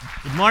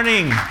Good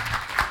morning.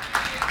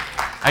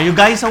 Are you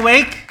guys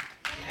awake?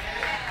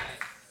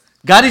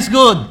 God is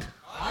good.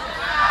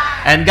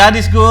 And God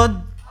is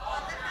good.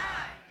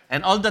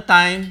 And all the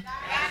time,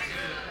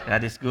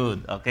 God is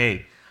good.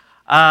 Okay.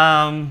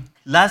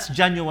 Last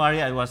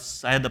January, I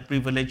had the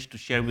privilege to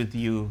share with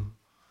you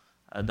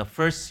the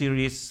first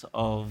series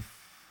of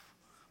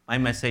my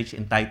message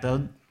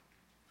entitled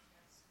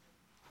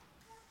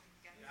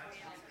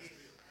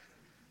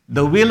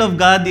The Will of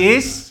God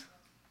is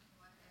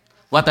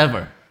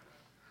Whatever.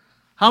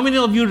 How many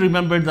of you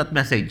remember that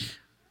message?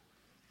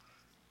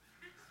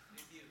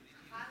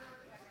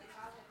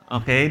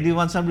 Okay, do you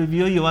want some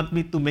review? You want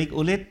me to make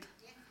ulit?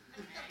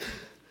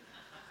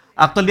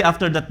 Actually,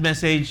 after that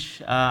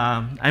message,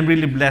 I'm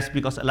really blessed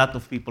because a lot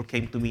of people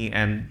came to me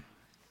and,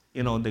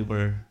 they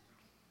were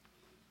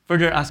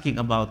further asking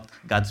about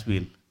God's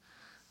will.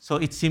 So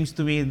it seems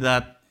to me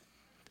that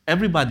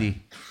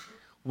everybody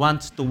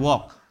wants to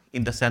walk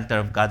in the center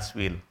of God's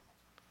will,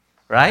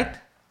 right?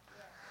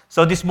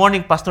 So this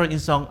morning, Pastor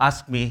Insong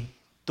asked me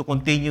to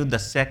continue the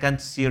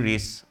second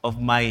series of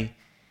my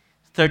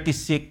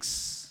 36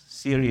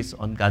 series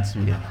on God's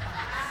will.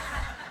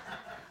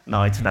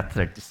 No, it's not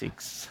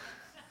 36.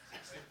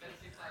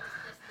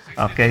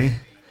 Okay?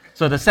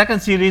 So the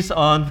second series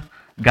on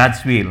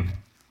God's will.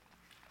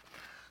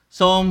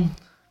 So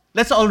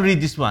let's all read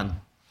this one.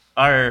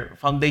 Our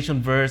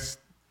foundation verse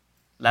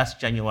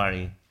last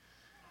January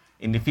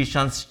in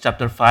Ephesians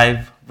chapter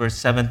 5, verse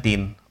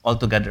 17. All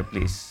together,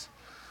 please.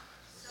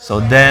 So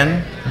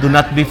then, do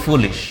not be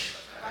foolish,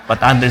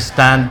 but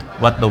understand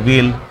what the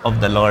will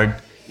of the Lord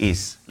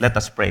is. Let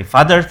us pray.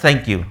 Father,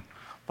 thank you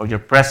for your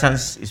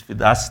presence is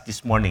with us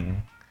this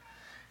morning.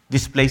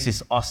 This place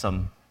is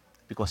awesome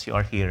because you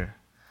are here.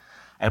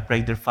 I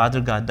pray, dear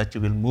Father God, that you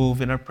will move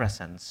in our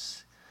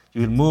presence.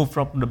 You will move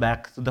from the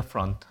back to the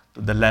front,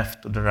 to the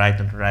left, to the right,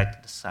 and the right to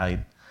the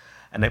side.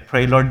 And I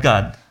pray, Lord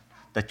God,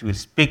 that you will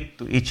speak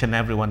to each and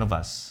every one of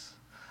us.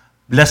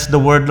 Bless the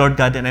word, Lord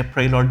God, and I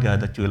pray, Lord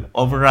God, that you will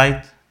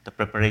override the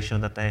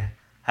preparation that I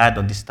had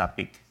on this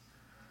topic.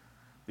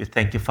 We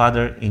thank you,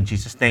 Father. In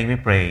Jesus' name we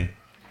pray.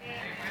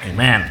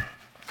 Amen.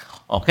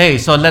 Okay,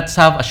 so let's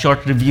have a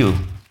short review.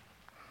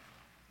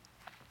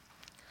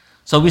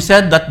 So we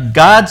said that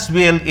God's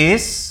will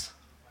is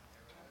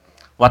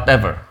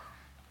whatever.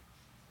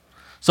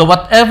 So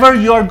whatever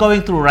you're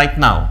going through right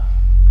now,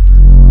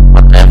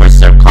 whatever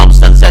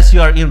circumstances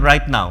you are in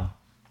right now,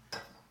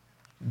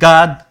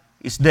 God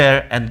is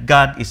there and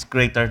God is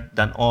greater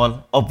than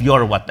all of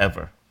your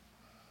whatever.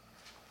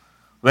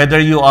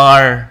 Whether you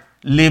are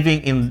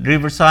living in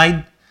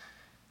Riverside,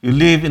 you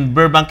live in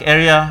Burbank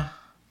area,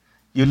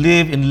 you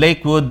live in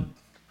Lakewood,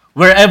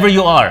 wherever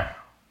you are,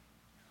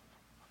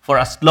 for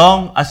as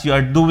long as you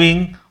are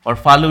doing or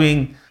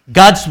following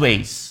God's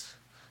ways,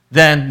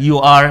 then you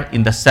are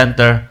in the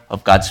center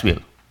of God's will.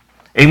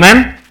 Amen?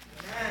 Amen.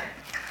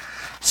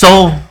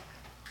 So,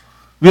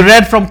 we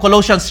read from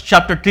Colossians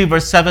chapter 3,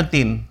 verse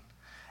 17,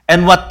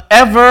 and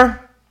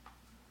whatever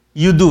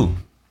you do,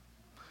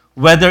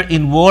 whether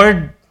in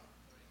word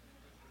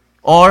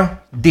or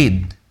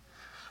deed,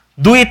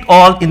 do it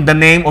all in the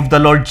name of the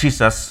Lord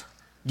Jesus,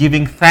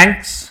 giving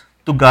thanks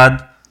to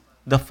God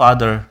the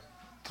Father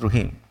through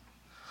Him.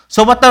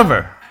 So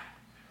whatever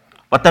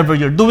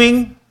you're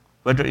doing,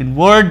 whether in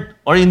word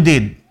or in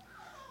deed,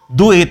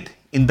 do it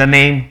in the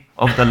name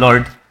of the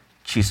Lord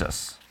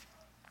Jesus.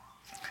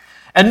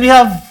 And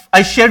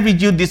I shared with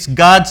you this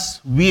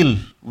God's will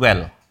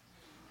well.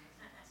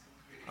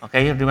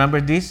 Okay,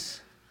 remember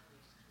this?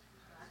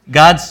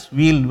 God's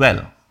will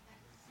well.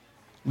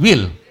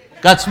 Will.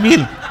 God's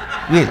will.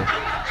 Will.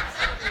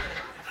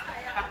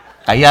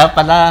 Kaya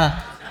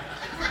pala,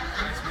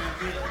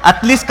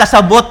 at least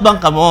kasabot bang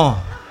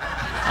kamo?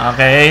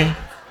 Okay?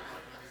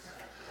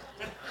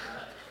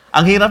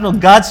 Ang hirap no,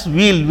 God's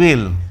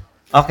will.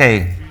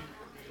 Okay.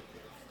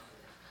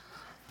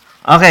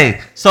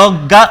 Okay, so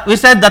we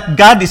said that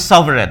God is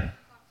sovereign.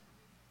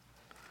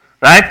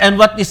 Right? And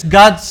what is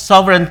God's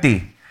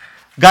sovereignty?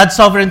 God's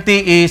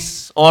sovereignty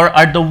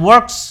are the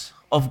works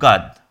of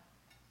God.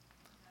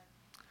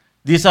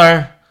 These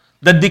are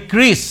the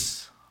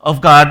decrees of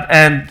God,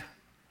 and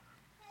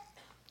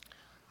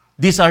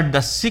these are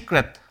the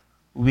secret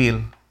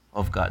will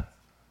of God.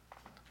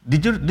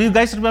 Do you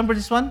guys remember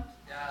this one?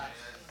 Yes.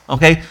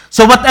 Okay,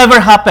 so whatever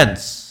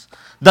happens,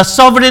 the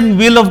sovereign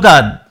will of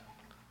God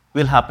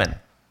will happen,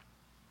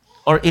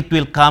 or it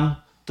will come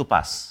to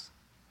pass.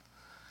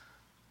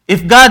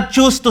 If God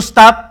chooses to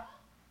stop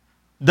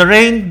the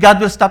rain, God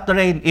will stop the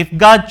rain. If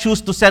God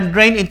chooses to send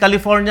rain in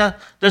California,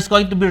 there's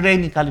going to be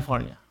rain in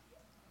California.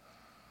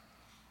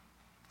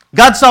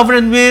 God's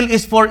sovereign will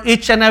is for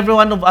each and every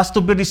one of us to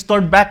be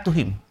restored back to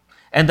Him.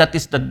 And that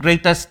is the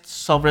greatest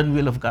sovereign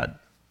will of God.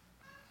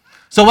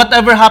 So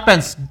whatever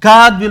happens,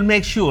 God will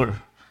make sure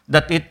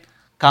that it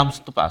comes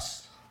to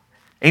pass.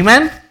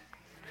 Amen?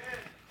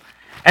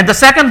 And the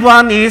second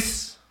one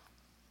is,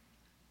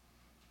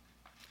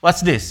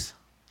 what's this?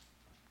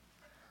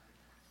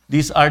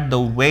 These are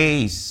the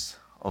ways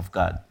of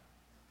God.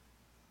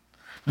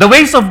 The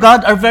ways of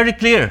God are very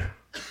clear.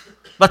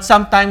 but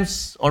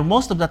sometimes, or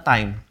most of the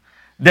time,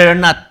 they're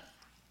not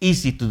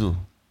easy to do.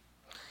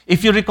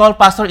 If you recall,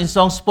 Pastor in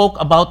song spoke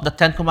about the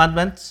Ten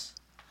Commandments.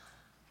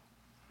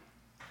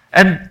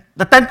 And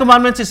the Ten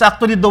Commandments is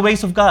actually the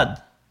ways of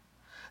God.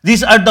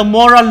 These are the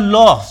moral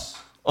laws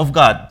of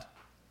God.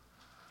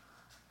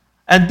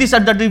 And these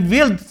are the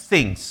revealed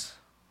things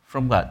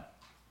from God.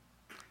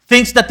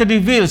 Things that He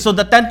reveals. So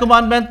the Ten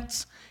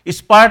Commandments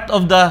is part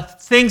of the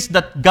things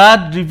that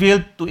God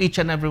revealed to each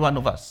and every one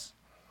of us.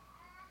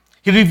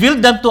 He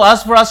revealed them to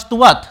us for us to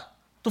what?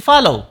 To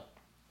follow.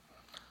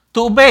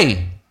 To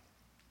obey.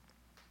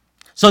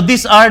 So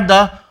these are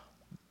the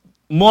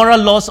moral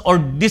laws, or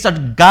these are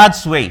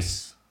God's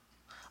ways.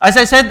 As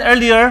I said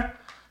earlier,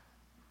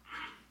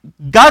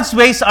 God's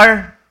ways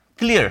are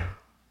clear,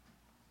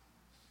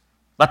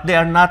 but they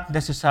are not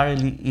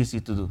necessarily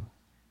easy to do.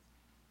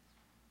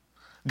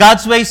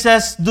 God's way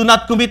says, do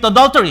not commit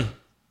adultery.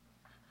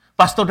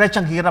 Pastor Rech,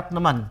 ang hirap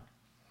naman.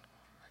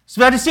 It's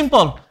very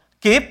simple.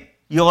 Keep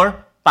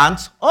your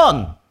pants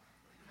on.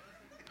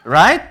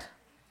 Right?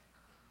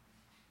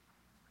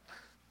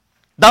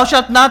 Thou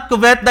shalt not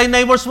covet thy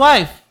neighbor's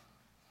wife.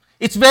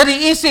 It's very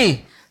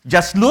easy.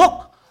 Just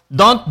look.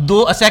 Don't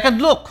do a second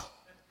look.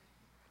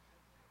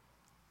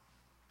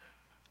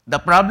 The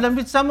problem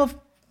with some of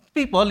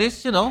people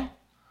is,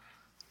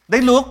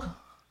 they look,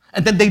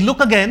 and then they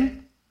look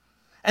again,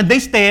 and they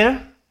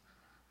stare,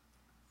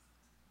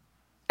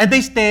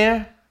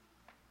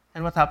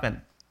 and what happened?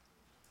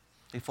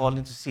 They fall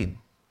into sin.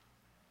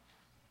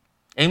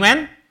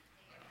 Amen?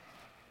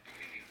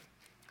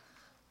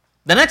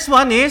 The next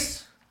one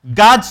is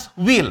God's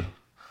will.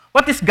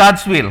 What is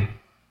God's will?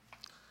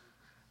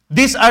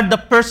 These are the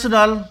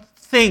personal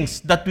things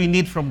that we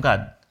need from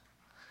God.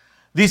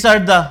 These are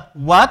the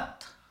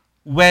what,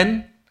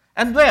 when,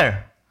 and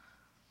where.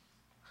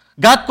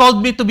 God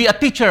called me to be a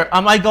teacher.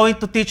 Am I going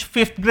to teach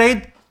 5th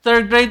grade,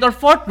 3rd grade, or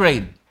 4th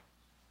grade?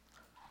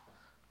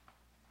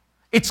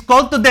 It's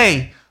called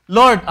today,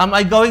 Lord, am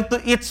I going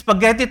to eat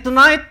spaghetti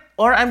tonight,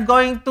 or I'm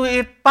going to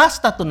eat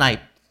pasta tonight?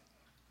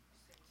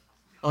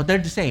 Oh, they're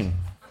the same.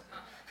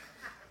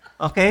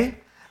 Okay?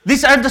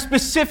 These are the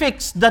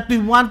specifics that we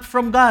want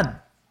from God.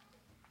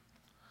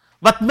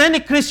 But many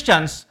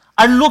Christians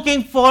are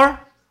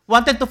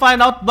wanted to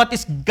find out what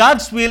is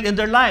God's will in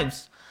their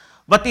lives.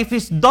 But if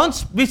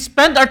we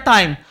spend our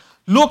time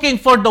looking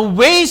for the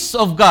ways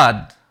of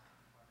God,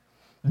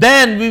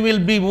 then we will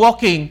be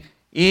walking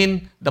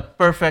in the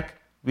perfect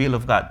will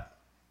of God.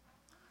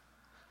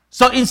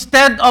 So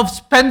instead of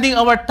spending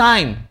our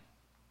time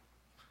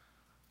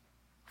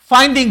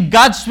finding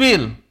God's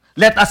will,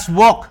 let us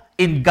walk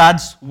in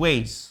God's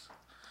ways.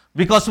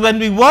 Because when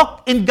we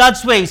walk in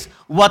God's ways,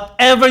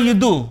 whatever you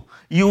do,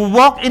 you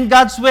walk in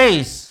God's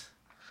ways,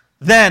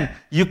 then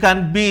you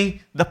can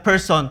be the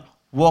person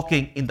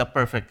walking in the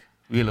perfect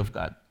will of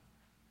God.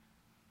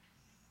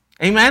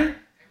 Amen? Amen?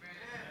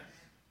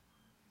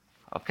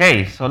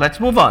 Okay, so let's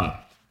move on.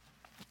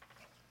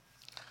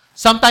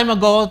 Some time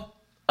ago,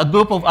 a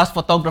group of us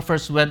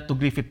photographers went to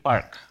Griffith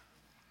Park.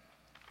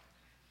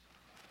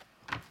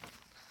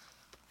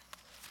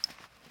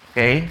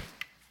 Okay?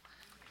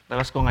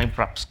 Labas ko nga yung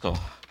props ko.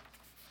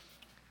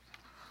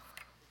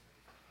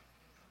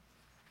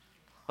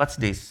 What's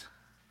this?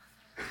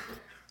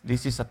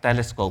 This is a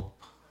telescope.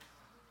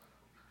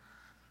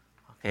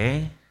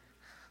 Okay?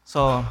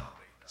 So,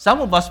 some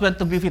of us went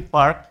to Griffith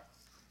Park.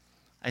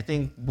 I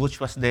think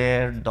Butch was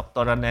there,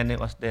 Dr. Nene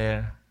was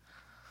there.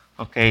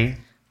 Okay?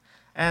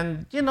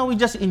 And, we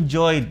just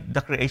enjoyed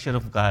the creation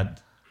of God.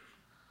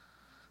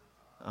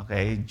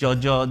 Okay?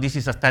 Jojo, this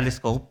is a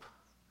telescope.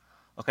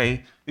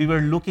 Okay? We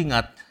were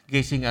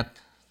gazing at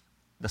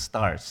the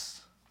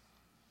stars.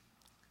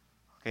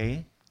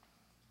 Okay?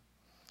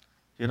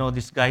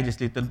 This guy,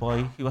 this little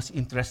boy, he was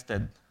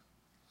interested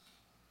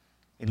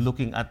in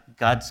looking at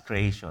God's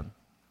creation.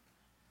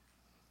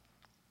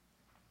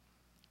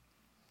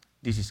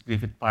 This is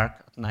Griffith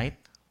Park at night.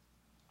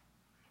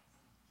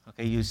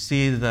 Okay, you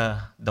see the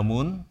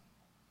moon,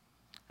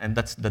 and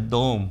that's the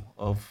dome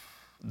of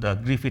the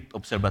Griffith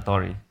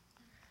Observatory.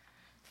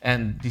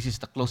 And this is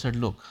the closer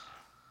look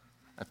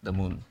at the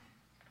moon.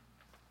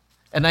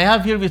 And I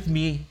have here with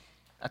me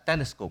a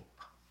telescope.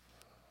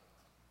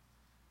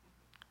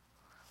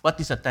 What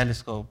is a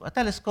telescope? A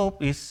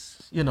telescope is,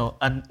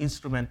 an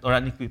instrument or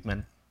an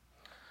equipment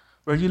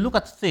where you look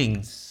at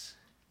things,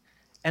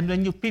 and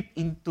when you peep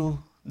into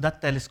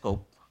that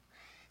telescope,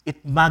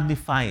 it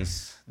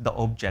magnifies the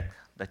object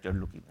that you're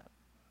looking at.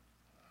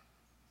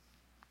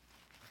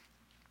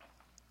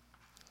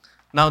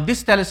 Now,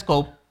 this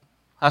telescope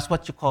has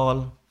what you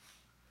call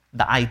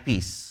the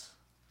eyepiece.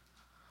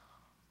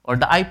 Or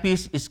the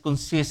eyepiece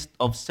consists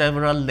of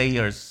several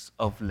layers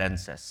of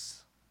lenses.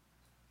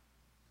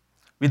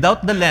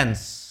 Without the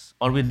lens,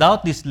 or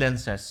without these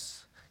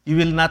lenses, it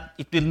will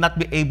not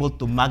be able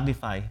to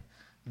magnify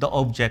the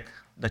object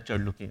that you're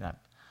looking at.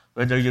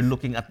 Whether you're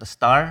looking at the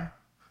star,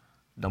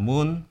 the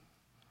moon,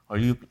 or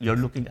you're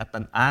looking at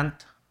an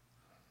ant,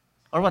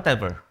 or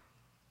whatever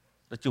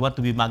that you want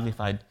to be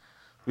magnified,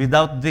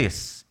 without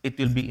this, it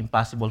will be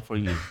impossible for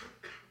you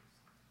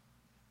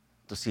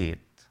to see it.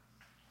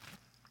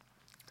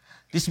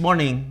 This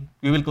morning,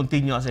 we will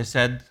continue, as I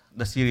said,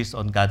 the series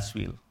on God's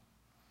will.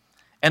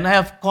 And I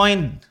have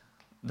coined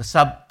the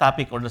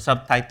subtopic or the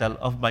subtitle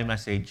of my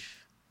message,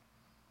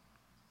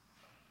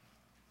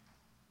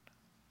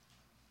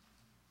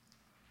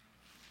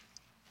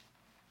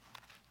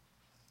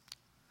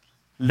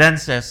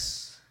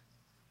 Lenses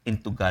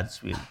into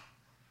God's Will.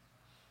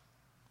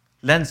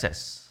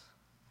 Lenses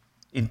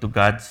into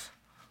God's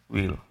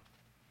will.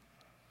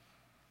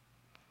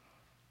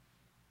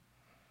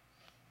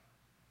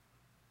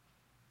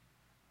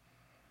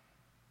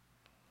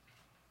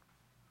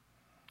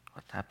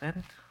 What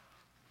happened?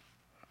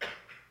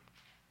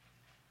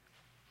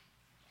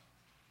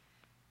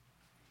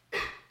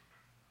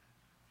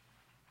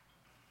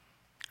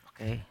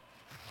 Okay.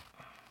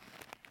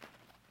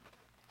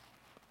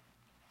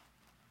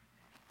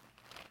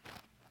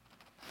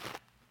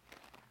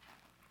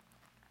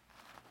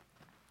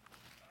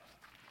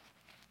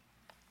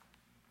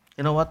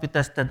 You know what? We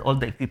tested all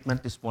the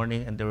equipment this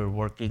morning and they were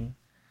working.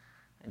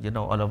 And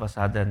all of a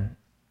sudden,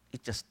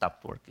 it just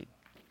stopped working.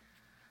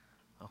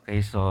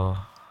 Okay, so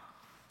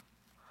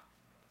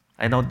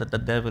I know that the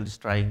devil is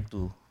trying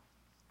to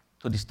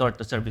distort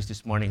the service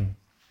this morning.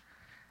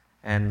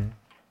 And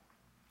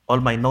all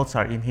my notes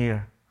are in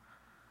here.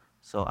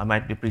 So I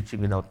might be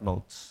preaching without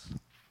notes.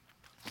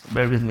 So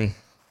bear with me.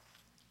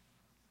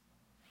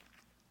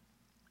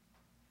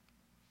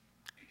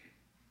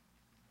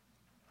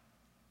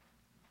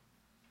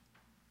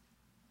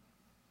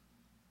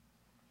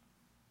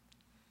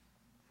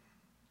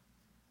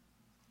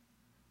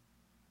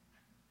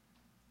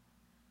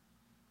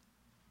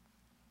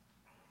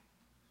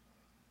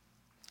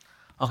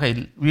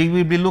 Okay, we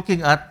will be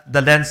looking at the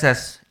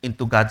lenses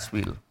into God's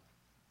will.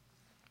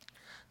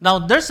 Now,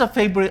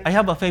 I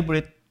have a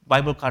favorite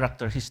Bible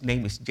character. His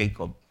name is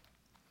Jacob.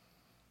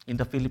 In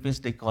the Philippines,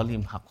 they call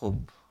him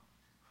Jacob,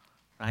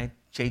 right?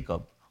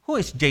 Jacob. Who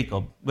is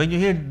Jacob? When you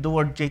hear the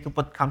word Jacob,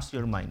 what comes to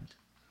your mind?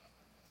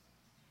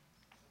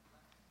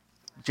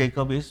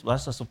 Jacob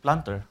was a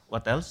supplanter.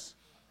 What else?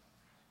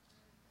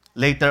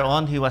 Later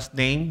on, he was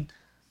named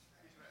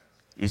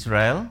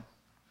Israel.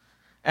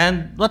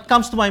 And what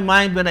comes to my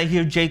mind when I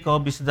hear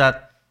Jacob is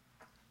that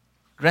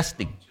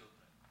wrestling,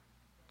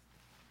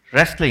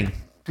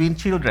 twin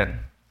children,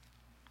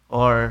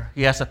 or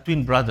he has a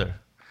twin brother.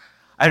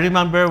 I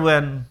remember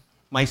when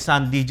my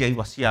son DJ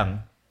was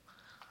young,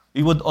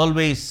 we would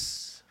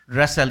always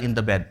wrestle in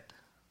the bed.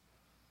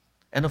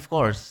 And of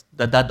course,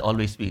 the dad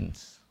always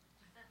wins.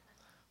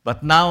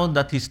 But now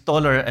that he's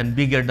taller and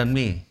bigger than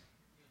me,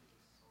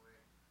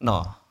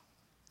 no,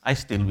 I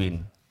still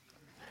win.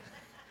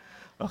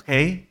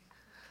 Okay?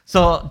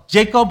 So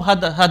Jacob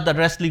had a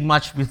wrestling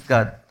match with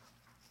God.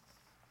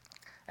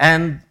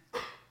 And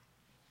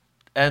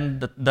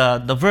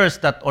the verse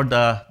or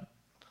the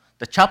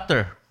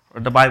chapter or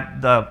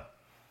the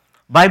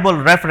Bible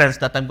reference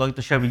that I'm going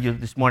to share with you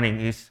this morning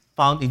is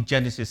found in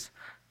Genesis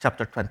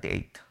chapter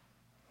 28.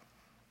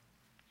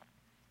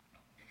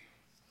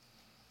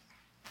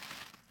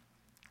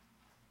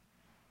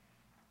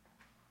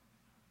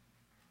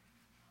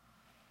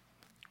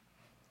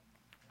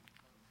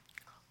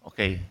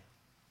 Okay.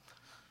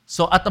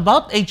 So at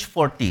about age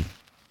 40,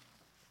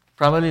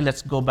 probably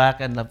let's go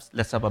back and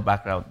let's have a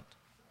background.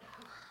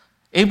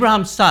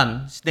 Abraham's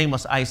son, his name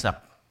was Isaac,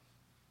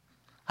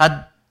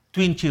 had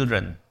twin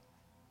children.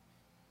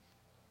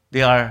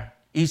 They are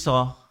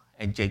Esau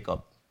and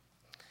Jacob.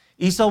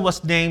 Esau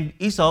was named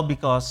Esau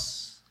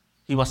because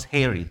he was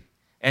hairy,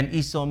 and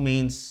Esau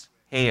means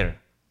hair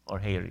or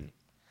hairy.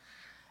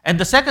 And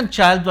the second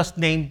child was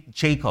named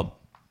Jacob.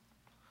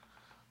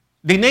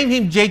 They named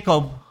him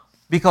Jacob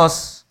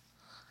because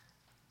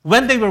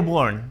when they were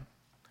born,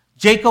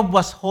 Jacob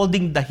was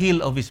holding the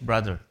heel of his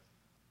brother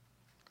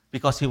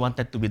because he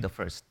wanted to be the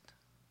first.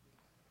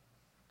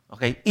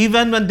 Okay,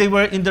 even when they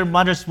were in their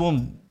mother's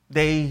womb,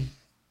 the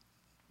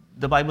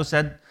Bible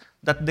said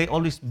that they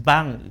always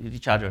bang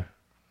each other.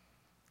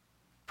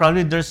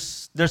 Probably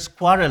there's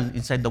quarrel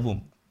inside the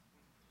womb.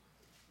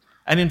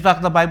 And in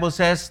fact, the Bible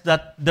says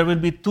that there will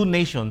be two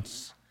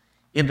nations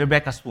in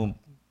Rebekah's womb.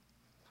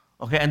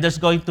 Okay, and there's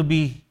going to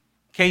be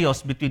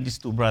chaos between these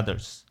two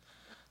brothers.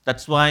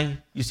 That's why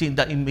you see in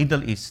the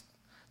Middle East,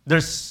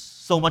 there's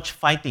so much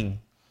fighting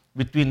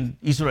between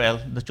Israel,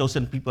 the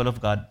chosen people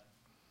of God,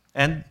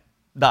 and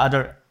the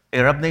other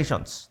Arab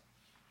nations.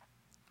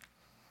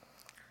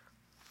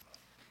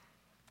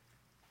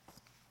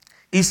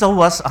 Esau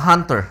was a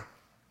hunter,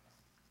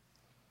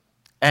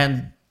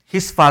 and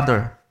his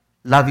father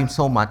loved him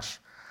so much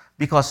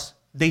because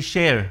they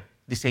share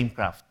the same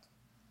craft.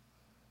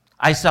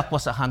 Isaac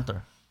was a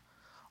hunter.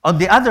 On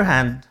the other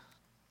hand,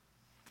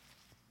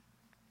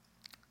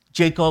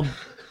 Jacob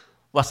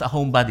was a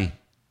homebody,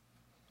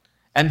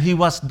 and he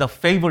was the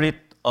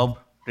favorite of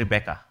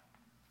Rebekah.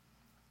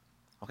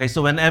 Okay,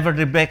 so whenever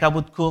Rebekah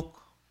would cook,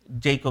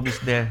 Jacob is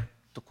there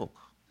to cook.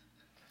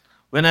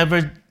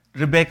 Whenever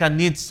Rebekah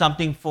needs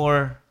something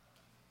for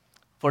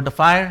the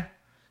fire,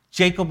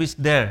 Jacob is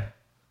there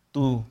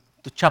to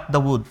chop the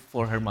wood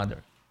for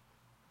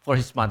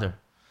his mother.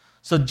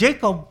 So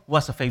Jacob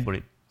was a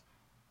favorite.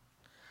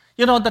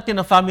 You know that in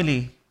a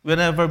family,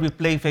 whenever we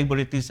play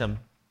favoritism,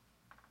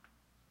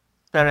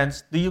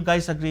 parents, do you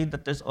guys agree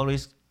that there's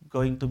always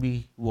going to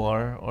be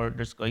war or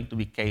there's going to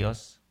be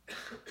chaos?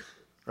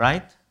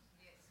 Right?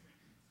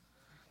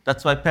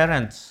 That's why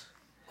parents,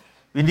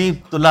 we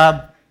need to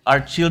love our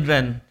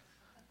children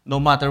no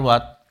matter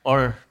what,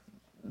 or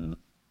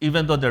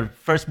even though they're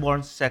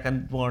firstborn,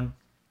 secondborn,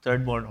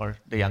 thirdborn, or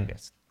the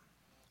youngest.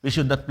 We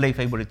should not play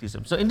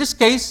favoritism. So in this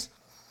case,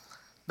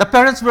 the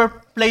parents were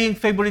playing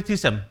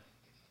favoritism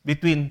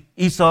between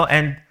Esau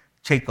and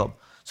Jacob.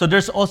 So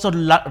there's also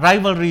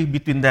rivalry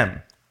between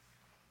them.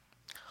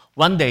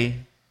 One day,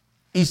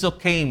 Esau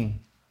came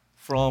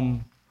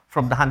from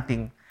the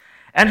hunting,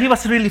 and he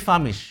was really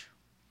famished.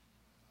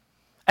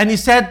 And he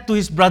said to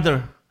his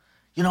brother,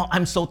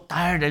 I'm so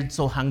tired and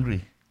so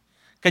hungry.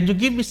 Can you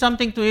give me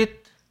something to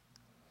eat?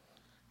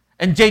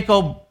 And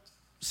Jacob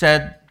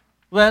said,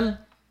 well,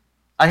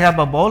 I have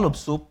a bowl of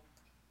soup,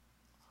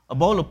 a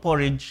bowl of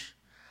porridge.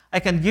 I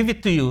can give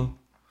it to you,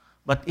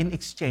 but in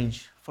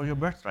exchange for your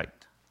birthright.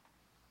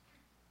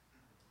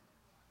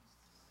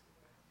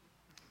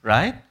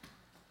 Right?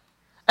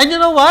 And you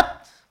know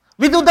what?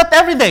 We do that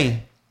every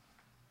day.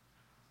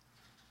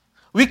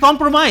 We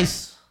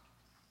compromise.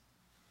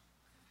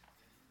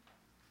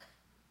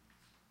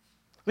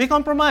 We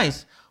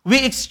compromise.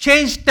 We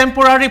exchange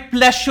temporary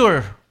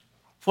pleasure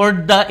for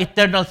the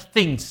eternal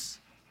things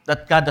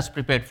that God has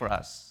prepared for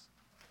us.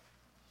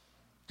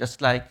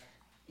 Just like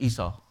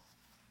Esau.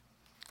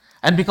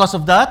 And because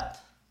of that,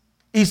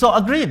 Esau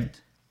agreed.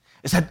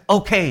 He said,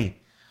 okay,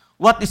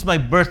 what is my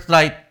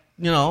birthright,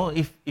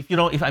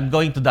 if I'm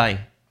going to die?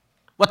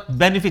 What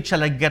benefit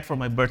shall I get from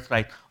my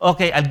birthright?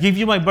 Okay, I'll give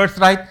you my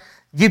birthright.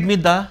 Give me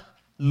the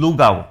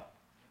lugaw.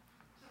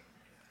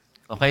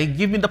 Okay,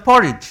 give me the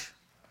porridge.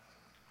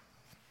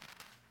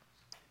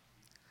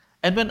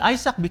 And when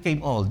Isaac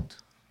became old,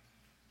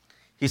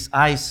 his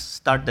eyes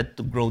started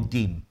to grow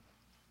dim.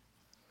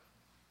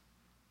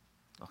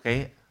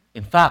 Okay?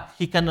 In fact,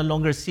 he can no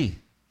longer see.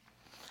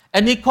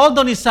 And he called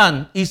on his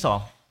son,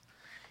 Esau.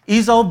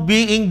 Esau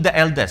being the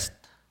eldest.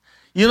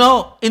 In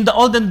the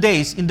olden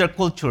days, in their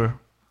culture,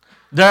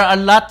 there are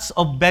lots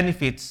of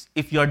benefits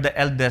if you're the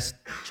eldest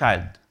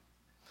child.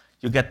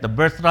 You get the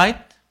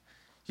birthright,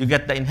 you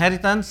get the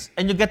inheritance,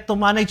 and you get to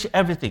manage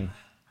everything.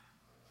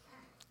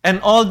 And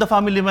all the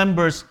family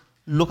members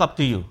look up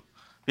to you.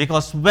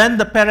 Because once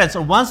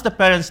the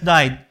parents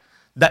died,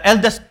 the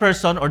eldest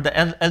person or the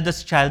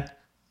eldest child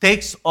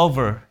takes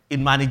over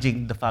in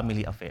managing the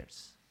family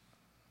affairs.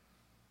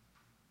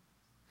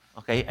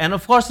 Okay, and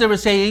of course they were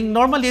saying,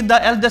 normally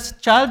the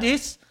eldest child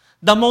is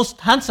the most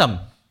handsome,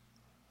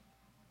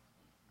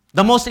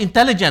 the most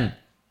intelligent.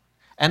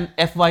 And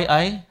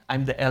FYI,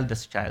 I'm the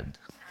eldest child.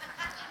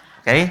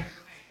 Okay?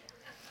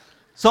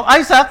 So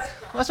Isaac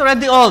was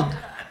already old.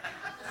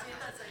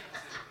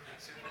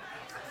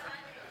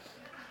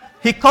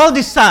 He called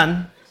his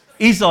son,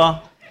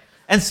 Esau,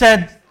 and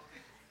said,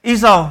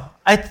 Esau,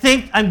 I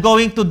think I'm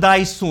going to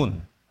die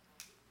soon.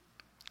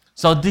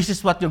 So this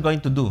is what you're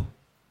going to do.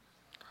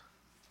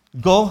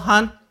 Go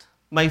hunt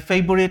my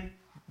favorite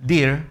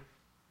deer,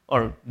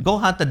 or go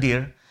hunt a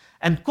deer,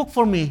 and cook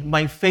for me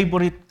my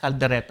favorite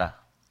caldereta.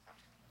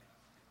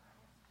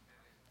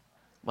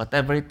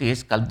 Whatever it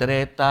is,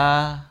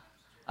 caldereta,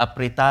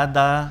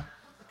 apretada,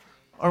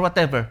 or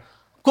whatever.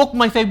 Cook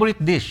my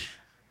favorite dish.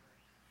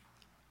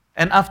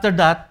 And after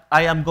that,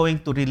 I am going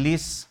to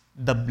release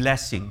the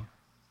blessing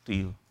to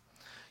you.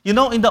 In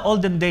the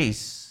olden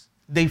days,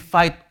 they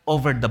fight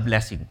over the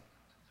blessing.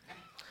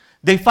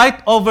 They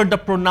fight over the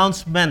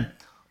pronouncement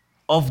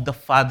of the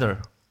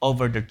father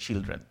over their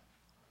children.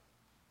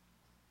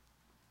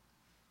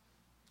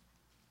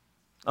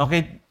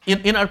 Okay,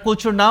 in our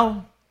culture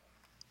now,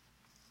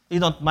 we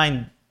don't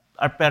mind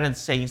our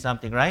parents saying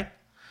something, right?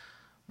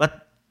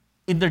 But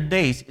in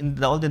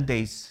the olden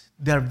days,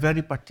 they are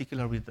very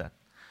particular with that.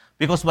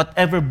 Because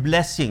whatever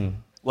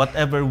blessing,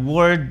 whatever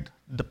word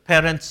the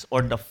parents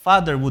or the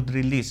father would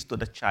release to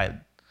the child,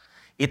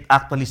 it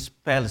actually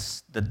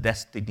spells the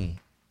destiny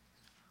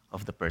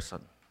of the person.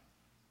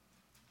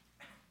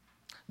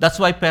 That's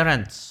why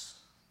parents,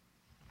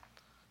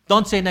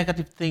 don't say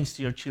negative things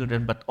to your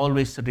children, but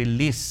always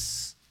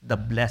release the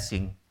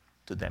blessing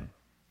to them.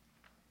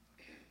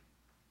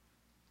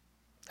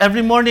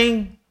 Every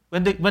morning,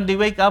 when they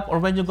wake up or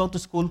when you go to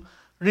school,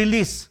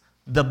 release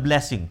the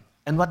blessing.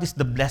 And what is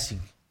the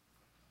blessing?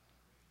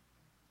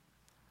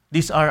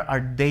 These are our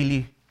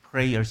daily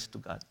prayers to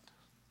God.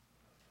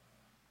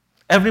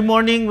 Every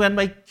morning when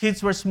my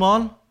kids were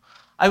small,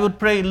 I would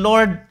pray,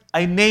 Lord,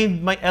 I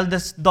named my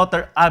eldest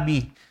daughter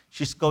Abby.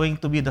 She's going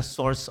to be the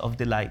source of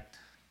delight.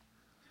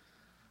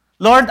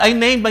 Lord, I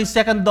named my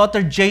second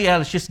daughter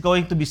JL. She's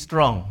going to be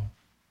strong.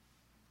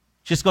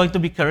 She's going to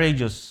be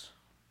courageous.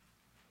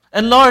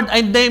 And Lord,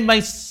 I named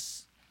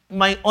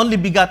my only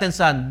begotten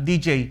son,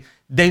 DJ,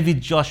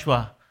 David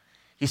Joshua.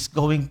 He's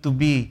going to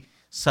be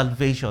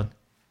salvation.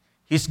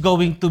 He's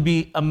going to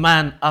be a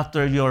man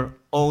after your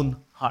own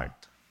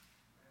heart.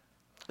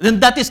 Then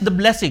that is the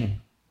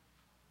blessing.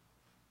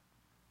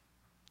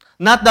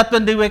 Not that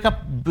when they wake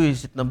up,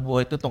 visit ng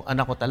buhay ito, itong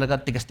anak ko talaga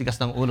tigas-tigas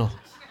ng ulo.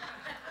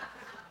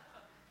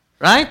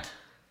 Right?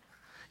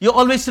 You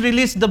always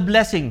release the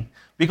blessing.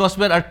 Because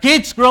when our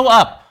kids grow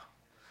up,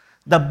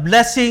 the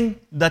blessing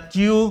that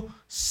you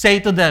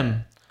say to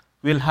them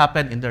will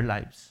happen in their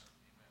lives.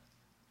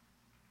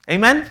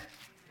 Amen?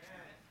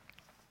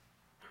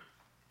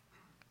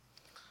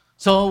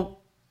 So,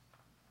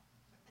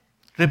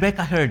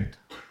 Rebekah heard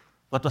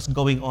what was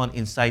going on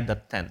inside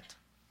that tent.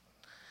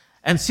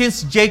 And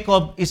since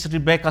Jacob is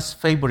Rebekah's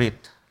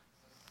favorite,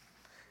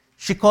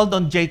 she called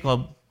on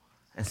Jacob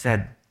and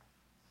said,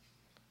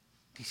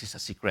 this is a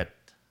secret.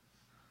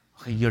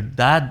 Okay, your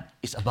dad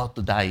is about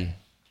to die.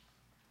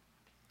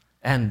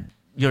 And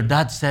your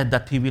dad said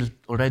that he will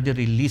already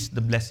release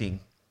the blessing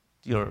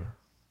to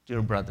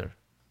your brother.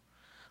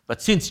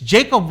 But since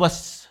Jacob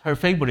was her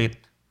favorite,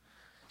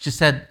 she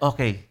said,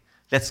 okay,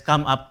 let's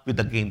come up with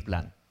a game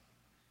plan.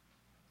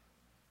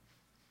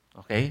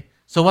 Okay?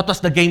 So what was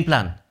the game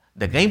plan?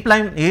 The game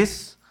plan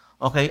is,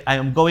 okay, I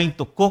am going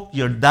to cook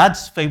your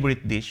dad's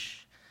favorite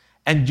dish,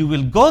 and you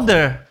will go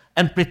there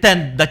and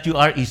pretend that you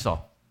are Esau.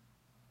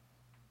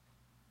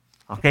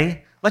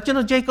 Okay? But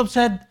Jacob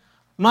said,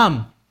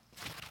 Ma'am,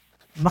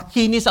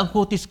 makinis ang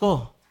kutis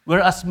ko,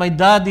 whereas my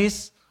dad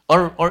is,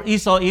 or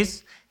Esau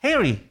is,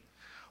 hairy.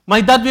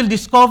 My dad will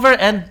discover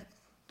and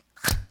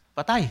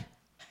patay.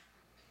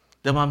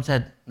 The mom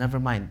said, never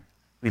mind,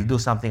 we'll do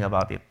something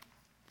about it.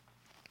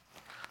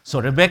 So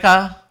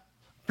Rebekah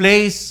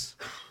placed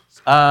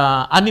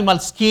animal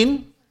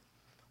skin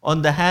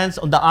on the hands,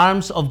 on the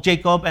arms of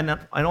Jacob and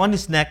on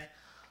his neck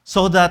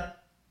so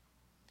that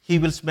he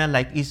will smell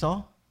like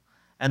Esau.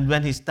 And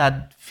when his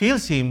dad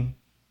feels him,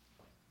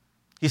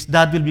 his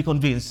dad will be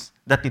convinced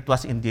that it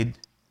was indeed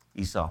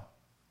Esau.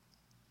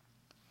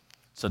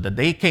 So the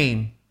day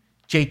came,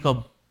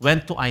 Jacob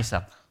went to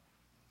Isaac.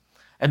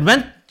 And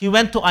when he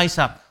went to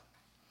Isaac,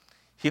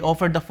 he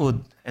offered the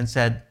food and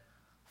said,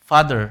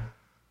 Father,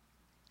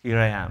 here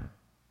I am.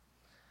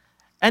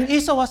 And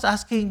Esau was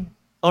asking,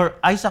 or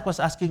Isaac was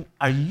asking,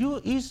 are you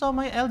Esau,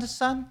 my eldest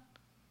son?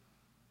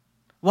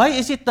 Why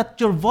is it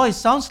that your voice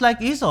sounds like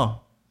Esau?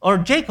 Or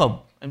Jacob,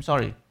 I'm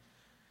sorry.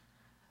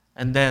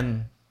 And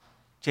then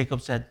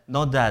Jacob said,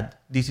 no, Dad,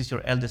 this is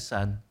your eldest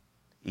son,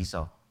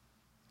 Esau.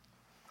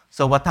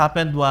 So what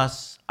happened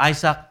was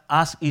Isaac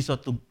asked Esau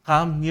to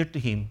come near to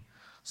him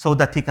so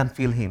that he can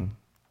feel him.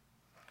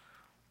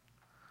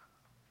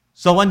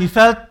 So when he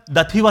felt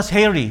that he was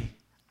hairy,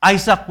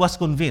 Isaac was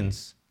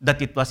convinced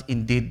that it was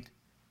indeed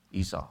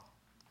Esau.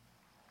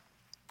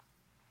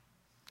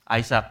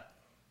 Isaac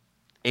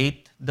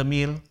ate the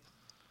meal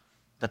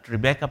that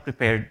Rebekah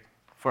prepared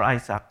for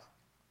Isaac,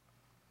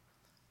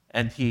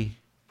 and he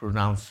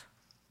pronounced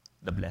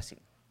the blessing.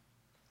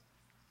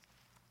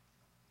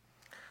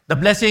 The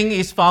blessing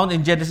is found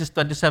in Genesis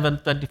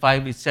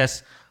 27:25. It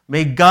says,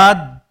 may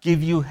God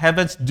give you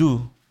heaven's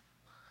dew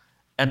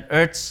and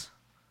earth's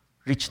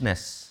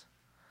richness,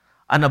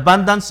 an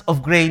abundance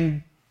of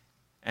grain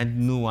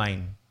and new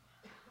wine.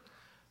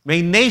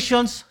 May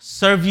nations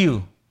serve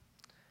you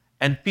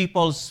and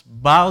peoples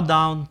bow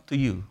down to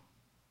you.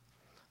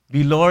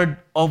 Be Lord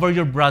over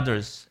your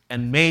brothers,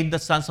 and may the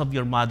sons of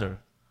your mother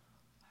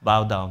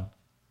bow down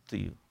to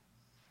you.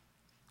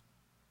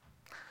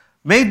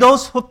 May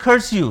those who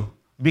curse you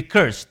be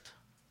cursed,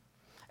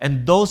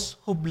 and those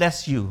who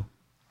bless you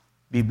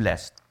be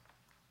blessed.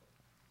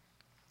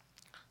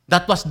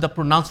 That was the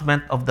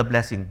pronouncement of the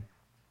blessing.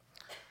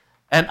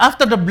 And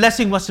after the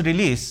blessing was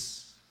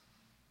released,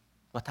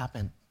 what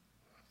happened?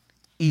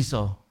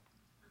 Esau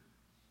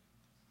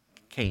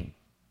came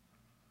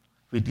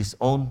with his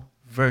own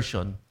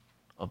version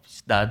of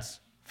his dad's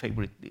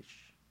favorite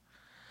dish.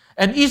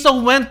 And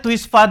Esau went to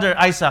his father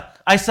Isaac.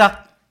 Isaac,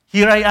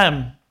 here I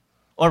am.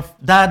 Or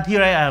Dad,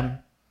 here I am.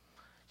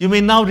 You may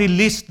now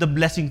release the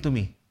blessing to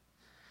me.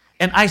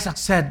 And Isaac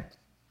said,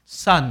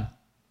 Son,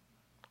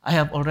 I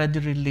have already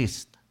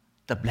released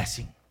the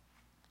blessing.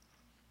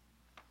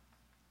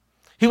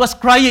 He was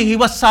crying, he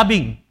was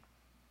sobbing.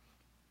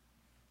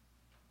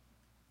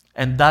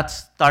 And that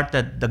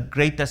started the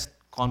greatest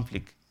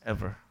conflict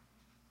ever.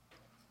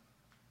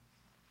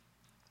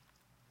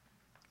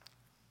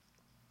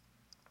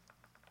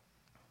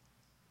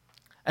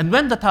 And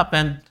when that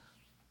happened,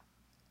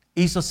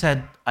 Esau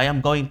said, I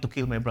am going to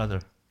kill my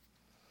brother.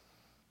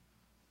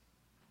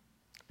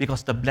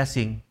 Because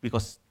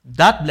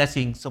that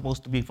blessing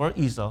supposed to be for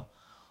Esau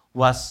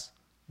was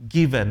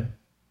given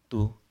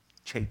to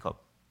Jacob.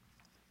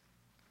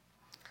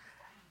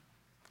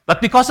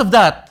 But because of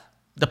that,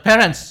 the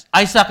parents,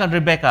 Isaac and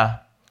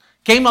Rebekah,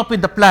 came up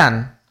with the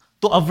plan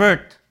to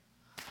avert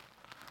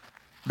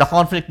the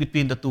conflict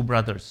between the two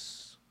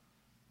brothers.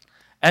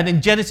 And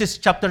in Genesis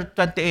chapter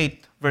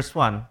 28, verse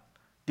 1,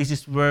 this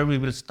is where we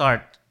will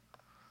start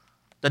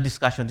the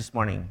discussion this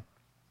morning.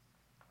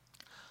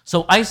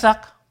 So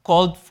Isaac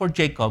called for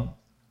Jacob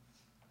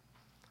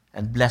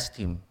and blessed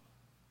him.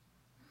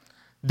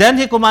 Then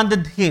he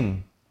commanded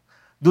him,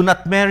 do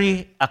not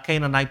marry a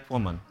Canaanite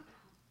woman.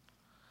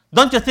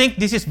 Don't you think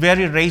this is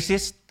very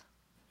racist?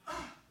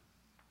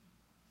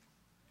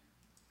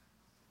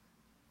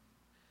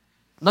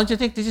 Don't you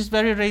think this is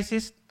very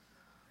racist?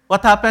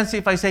 What happens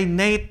if I say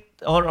Nate,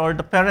 or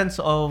the parents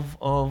of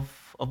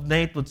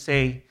Nate would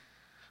say,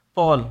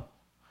 Paul,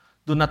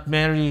 do not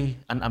marry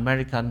an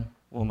American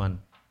woman.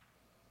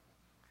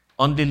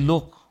 Only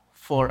look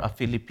for a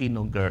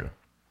Filipino girl.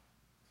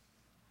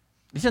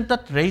 Isn't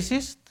that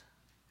racist?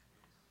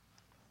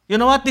 You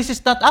know what? This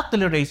is not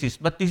actually racist,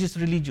 but this is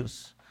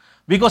religious.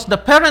 Because the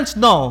parents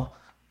know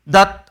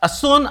that as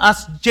soon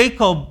as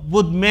Jacob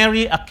would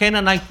marry a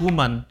Canaanite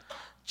woman,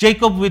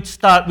 Jacob will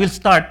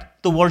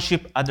start to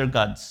worship other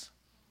gods.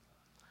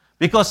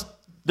 Because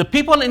the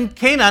people in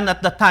Canaan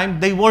at the time,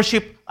 they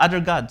worship other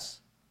gods.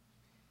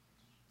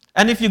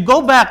 And if you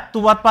go back to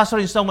what Pastor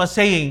Insong was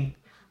saying,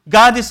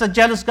 God is a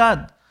jealous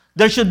God.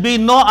 There should be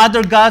no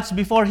other gods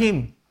before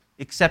Him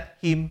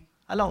except Him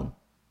alone.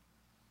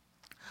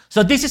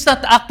 So this is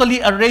not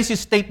actually a racist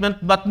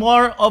statement, but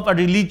more of a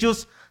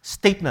religious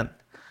statement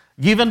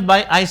given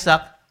by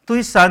Isaac to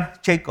his son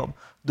Jacob.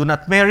 Do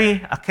not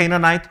marry a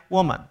Canaanite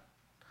woman.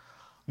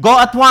 Go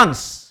at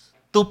once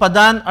to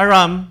Padan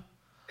Aram,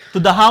 to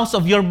the house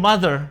of your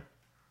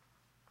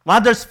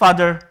mother's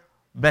father,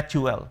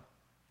 Bethuel.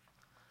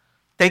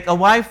 Take a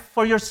wife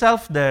for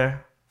yourself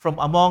there from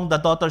among the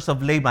daughters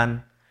of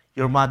Laban,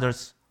 your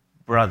mother's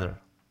brother.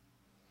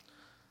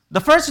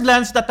 The first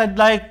lens that I'd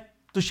like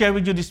to share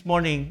with you this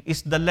morning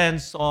is the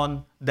lens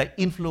on the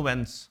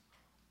influence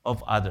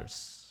of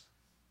others.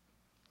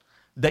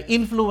 The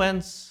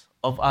influence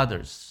of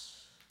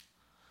others.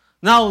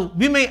 Now,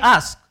 we may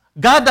ask,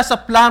 God has a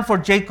plan for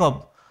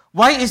Jacob.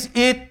 Why is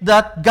it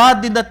that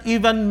God did not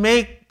even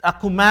make a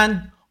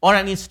command or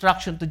an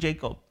instruction to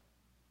Jacob?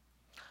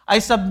 I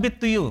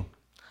submit to you,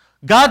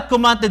 God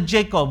commanded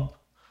Jacob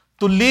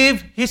to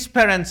leave his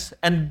parents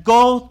and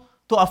go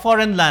to a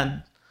foreign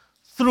land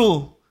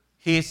through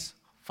his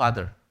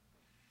father.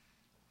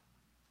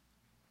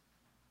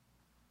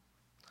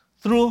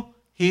 Through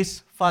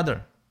his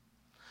father.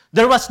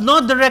 There was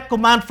no direct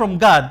command from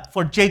God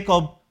for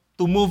Jacob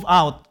to move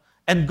out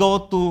and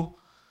go to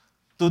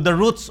the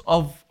roots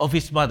of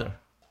his mother.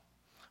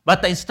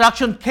 But the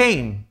instruction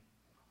came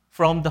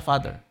from the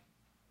father.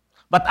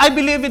 But I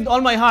believe with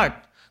all my heart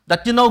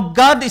that,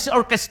 God is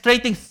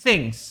orchestrating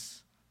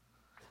things.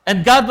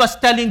 And God was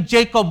telling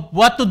Jacob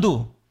what to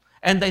do.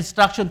 And the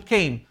instruction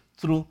came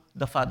through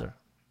the father.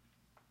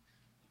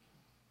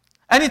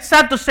 And it's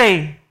sad to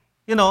say,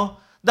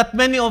 that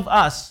many of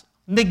us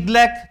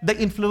neglect the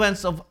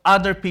influence of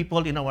other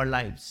people in our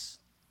lives.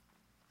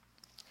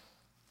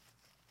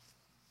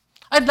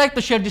 I'd like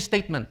to share this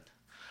statement.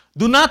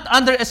 Do not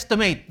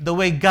underestimate the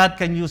way God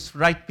can use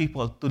right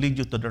people to lead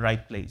you to the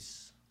right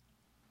place.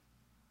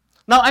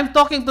 Now, I'm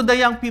talking to the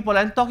young people.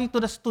 I'm talking to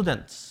the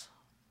students.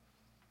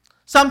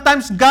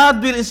 Sometimes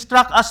God will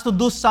instruct us to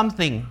do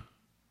something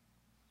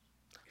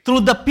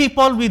through the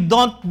people we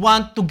don't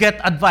want to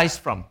get advice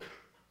from,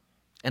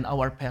 and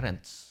our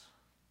parents.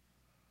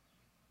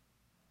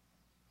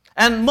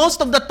 And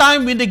most of the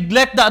time, we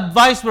neglect the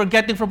advice we're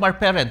getting from our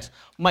parents.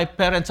 My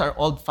parents are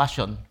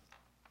old-fashioned.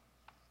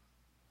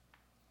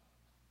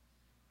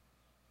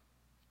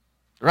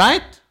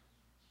 Right?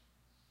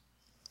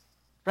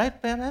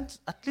 Right, parents?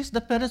 At least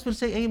the parents will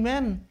say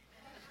amen.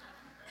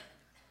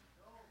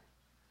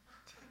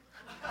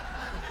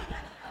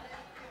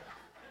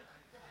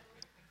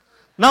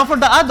 Now for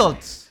the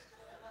adults,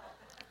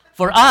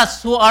 for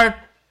us who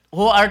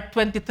are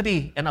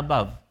 23 and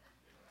above,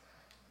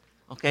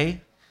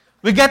 okay?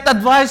 We get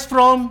advice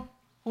from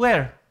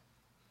where?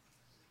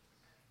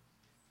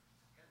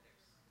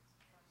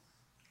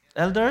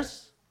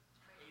 Elders?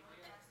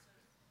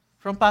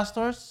 From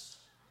pastors?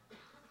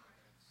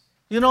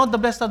 You know the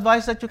best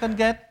advice that you can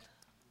get?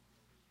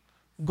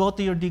 Go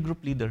to your D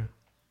group leader.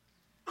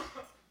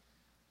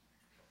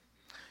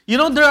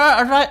 There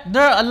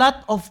are a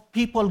lot of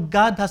people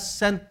God has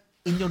sent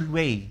in your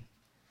way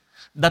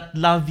that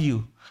love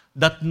you,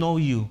 that know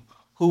you,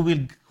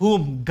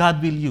 whom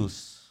God will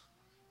use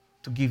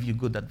to give you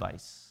good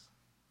advice.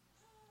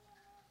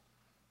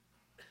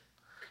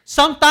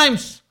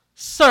 Sometimes,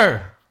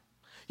 sir,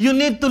 you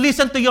need to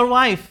listen to your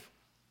wife.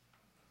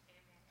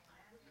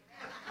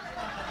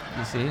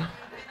 You see?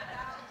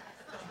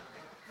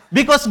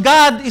 Because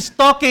God is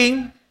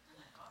talking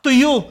to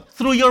you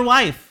through your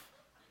wife.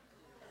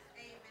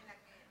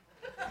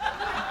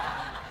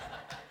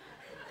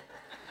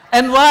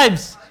 And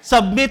wives,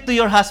 submit to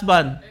your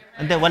husband.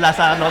 Hindi, wala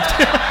sa ano.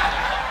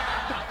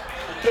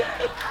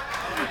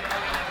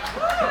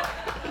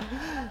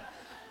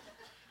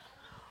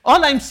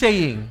 All I'm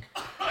saying,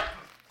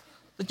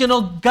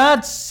 that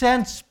God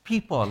sends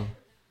people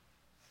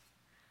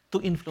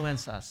to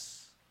influence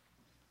us.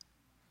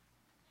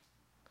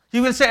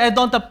 He will say, I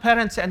don't have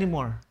parents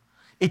anymore.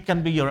 It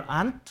can be your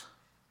aunt.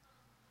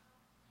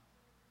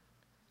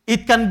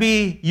 It can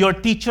be your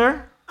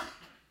teacher.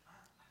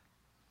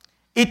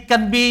 It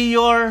can be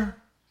your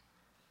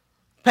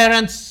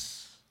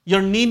parents,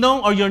 your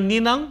ninong or your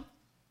ninang.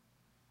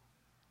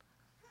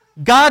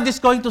 God is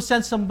going to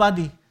send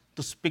somebody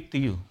to speak to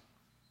you.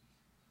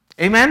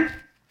 Amen?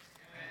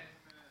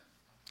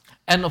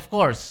 And of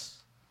course,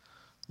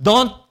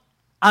 don't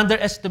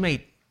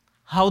underestimate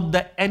how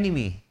the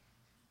enemy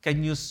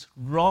can use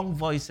wrong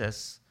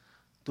voices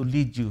to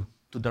lead you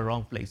to the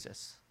wrong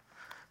places.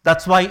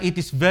 That's why it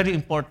is very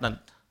important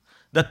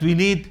that we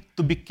need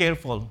to be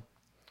careful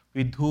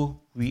with who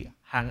we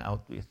hang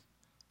out with.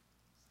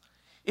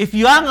 If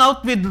you hang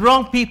out with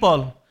wrong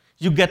people,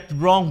 you get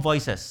wrong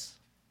voices.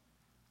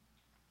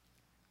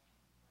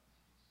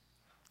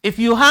 If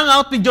you hang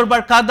out with your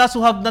barkadas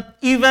who have not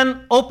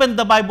even opened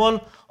the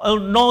Bible or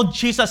know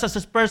Jesus as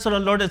his personal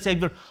Lord and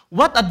Savior,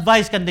 what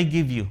advice can they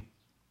give you?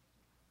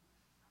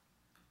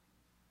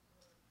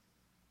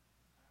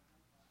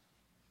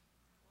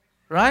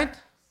 Right?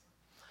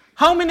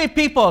 How many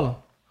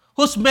people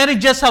whose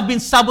marriages have been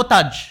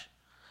sabotaged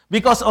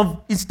because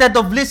of, instead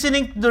of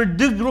listening to their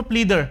group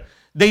leader,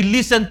 they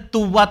listened to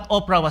what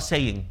Oprah was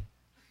saying?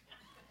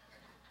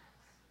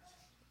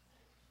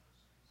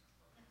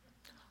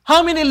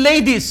 How many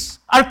ladies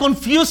are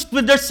confused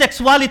with their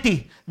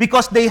sexuality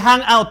because they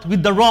hang out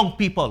with the wrong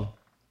people?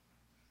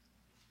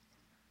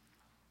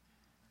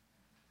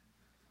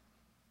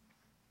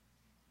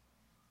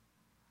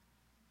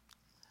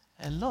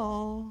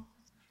 Hello?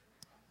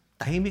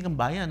 Tahimik ang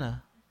bayan, ah.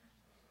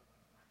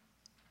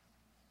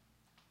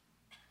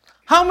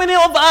 How many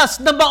of us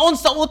nabaon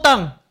sa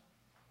utang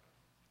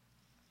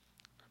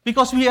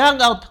because we hang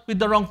out with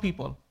the wrong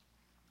people?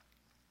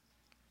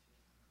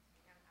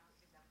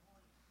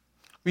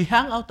 We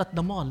hang out at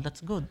the mall. That's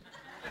good.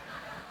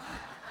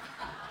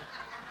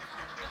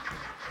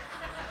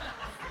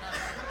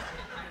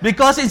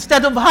 Because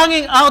instead of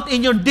hanging out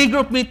in your D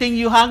group meeting,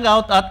 you hang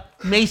out at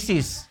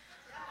Macy's.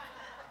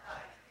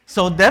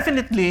 So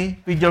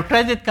definitely, with your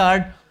credit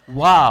card,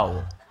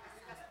 wow.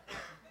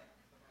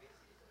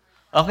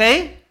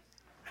 Okay?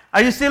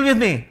 Are you still with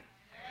me?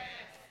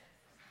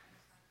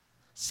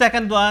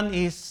 Second one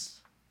is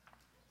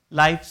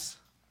life's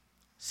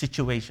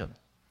situation.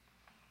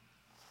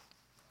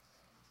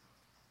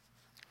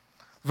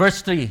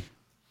 Verse 3.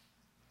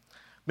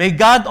 May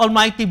God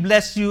Almighty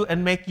bless you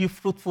and make you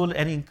fruitful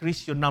and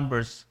increase your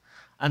numbers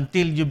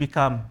until you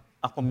become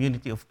a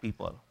community of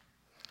people.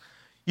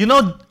 You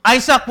know,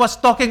 Isaac was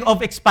talking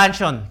of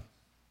expansion.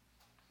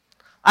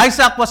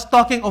 Isaac was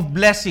talking of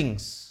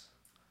blessings.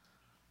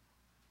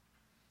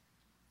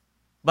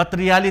 But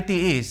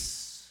reality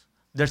is,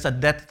 there's a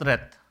death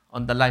threat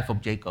on the life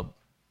of Jacob.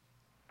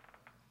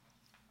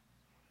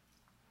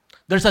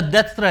 There's a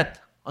death threat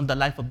on the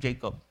life of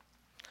Jacob.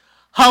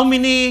 How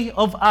many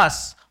of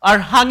us are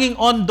hanging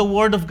on the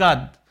Word of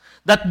God,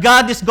 that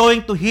God is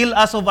going to heal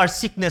us of our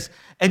sickness,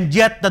 and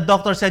yet the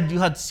doctor said you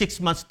had 6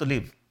 months to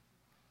live?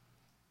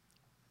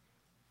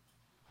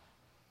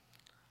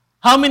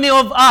 How many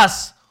of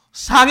us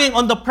hanging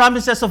on the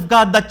promises of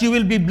God that you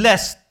will be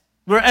blessed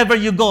wherever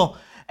you go,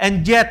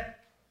 and yet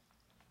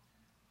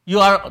you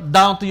are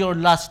down to your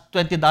last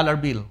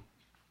 $20 bill?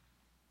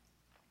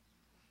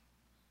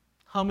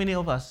 How many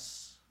of us?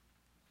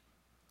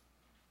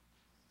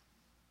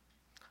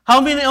 How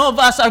many of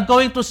us are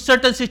going through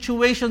certain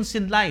situations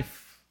in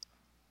life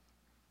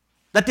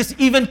that is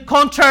even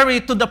contrary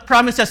to the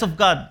promises of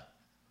God?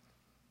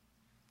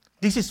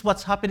 This is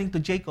what's happening to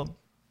Jacob.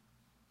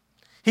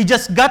 He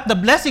just got the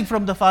blessing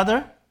from the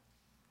father,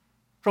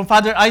 from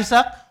Father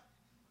Isaac.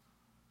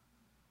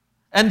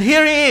 And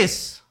here he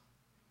is.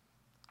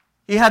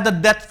 He had a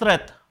death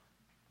threat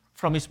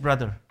from his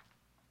brother.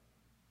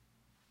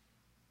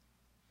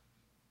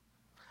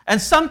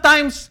 And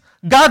sometimes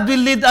God will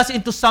lead us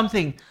into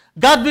something.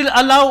 God will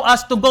allow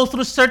us to go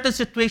through certain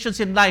situations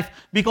in life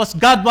because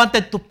God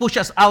wanted to push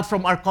us out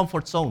from our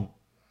comfort zone.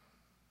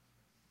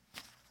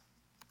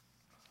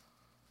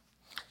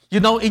 You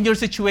know, in your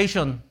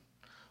situation,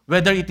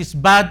 whether it is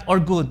bad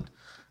or good,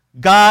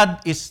 God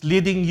is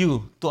leading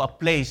you to a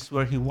place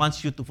where He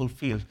wants you to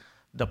fulfill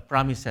the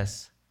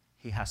promises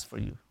He has for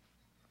you.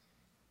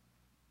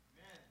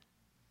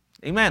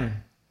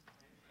 Amen.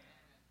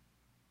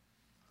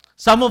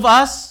 Some of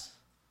us,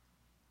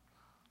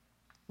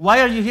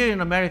 why are you here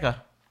in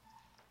America?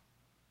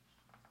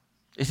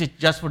 Is it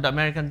just for the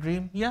American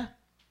dream? Yeah.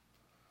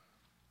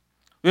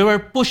 We were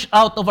pushed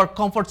out of our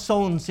comfort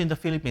zones in the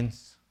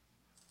Philippines.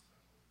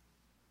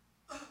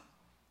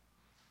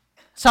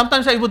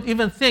 Sometimes I would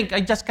even think, I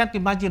just can't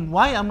imagine,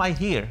 why am I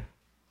here?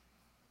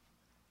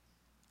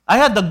 I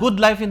had a good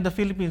life in the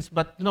Philippines,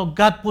 but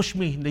God pushed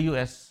me in the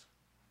US.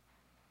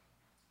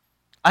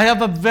 I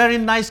have a very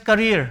nice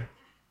career.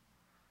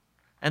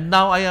 And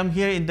now I am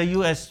here in the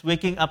US,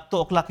 waking up 2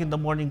 o'clock in the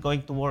morning,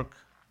 going to work.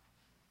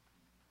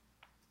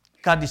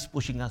 God is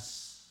pushing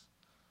us.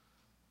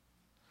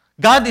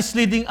 God is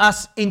leading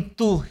us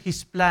into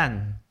His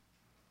plan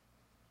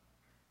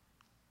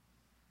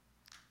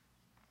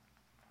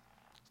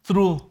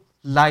through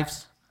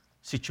life's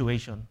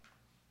situation.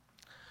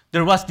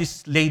 There was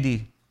this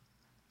lady,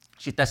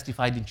 she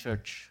testified in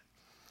church.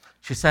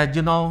 She said,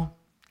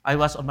 I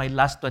was on my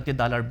last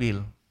 $20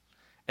 bill,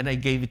 and I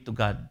gave it to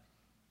God.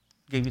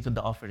 Gave it to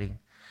the offering.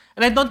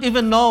 And I don't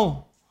even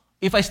know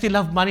if I still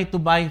have money to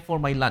buy for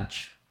my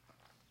lunch.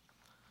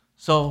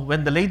 So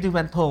when the lady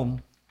went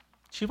home,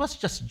 she was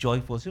just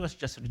joyful. She was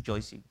just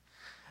rejoicing.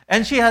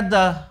 And she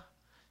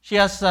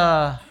has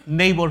a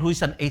neighbor who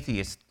is an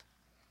atheist.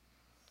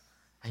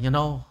 And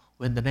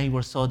when the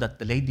neighbor saw that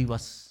the lady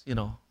was,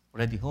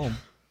 already home,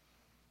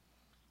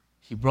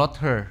 he brought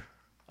her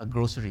a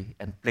grocery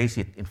and placed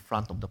it in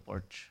front of the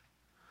porch.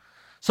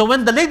 So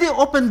when the lady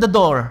opened the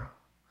door,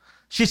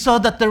 she saw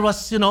that there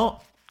was,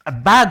 a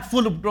bag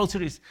full of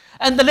groceries.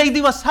 And the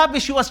lady was happy.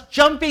 She was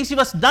jumping. She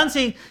was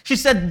dancing. She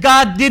said,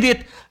 God did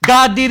it.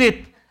 God did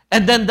it.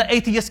 And then the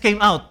atheist came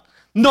out.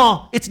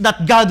 No, it's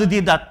not God who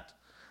did that.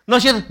 No,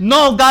 she said,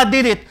 no, God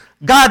did it.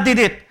 God did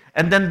it.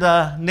 And then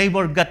the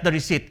neighbor got the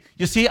receipt.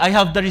 You see, I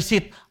have the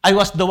receipt. I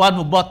was the one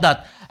who bought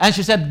that. And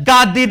she said,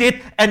 God did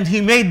it, and he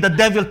made the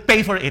devil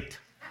pay for it.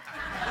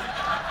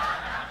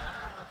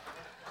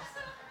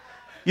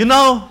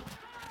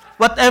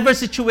 Whatever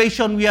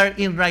situation we are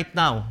in right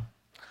now,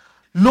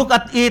 look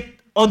at it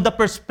on the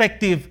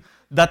perspective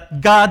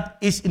that God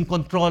is in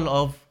control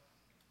of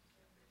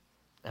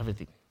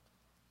everything.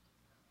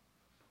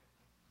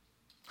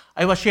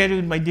 I was sharing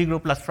with my D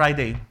group last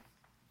Friday.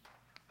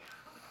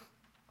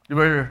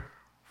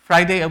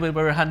 Friday we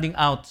were handing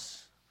out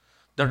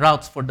the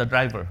routes for the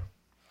driver.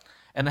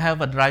 And I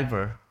have a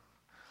driver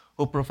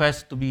who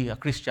professed to be a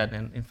Christian,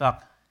 and in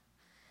fact,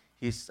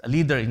 he's a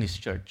leader in his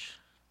church.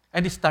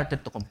 And he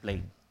started to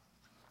complain.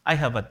 I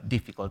have a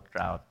difficult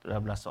route, blah,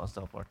 blah, so on and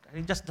so forth. And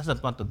he just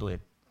doesn't want to do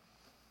it.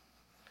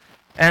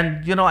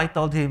 And, I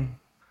told him,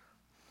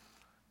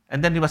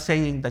 and then he was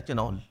saying that,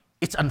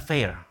 it's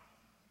unfair.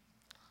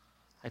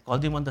 I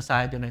called him on the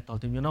side and I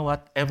told him, you know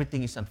what?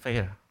 Everything is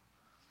unfair.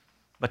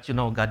 But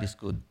God is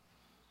good.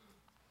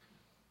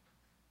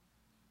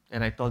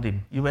 And I told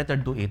him, you better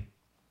do it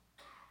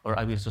or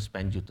I will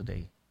suspend you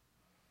today.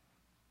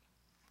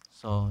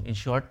 So, in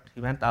short,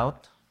 he went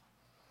out,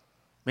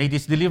 made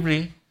his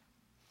delivery.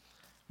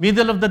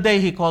 Middle of the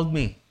day, he called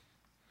me.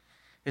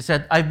 He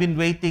said, I've been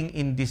waiting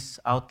in this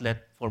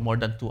outlet for more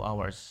than 2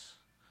 hours.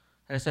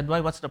 And I said, why?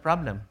 What's the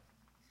problem?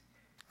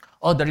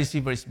 Oh, the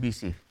receiver is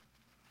busy.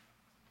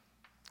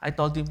 I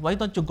told him, why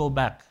don't you go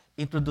back,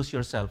 introduce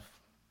yourself,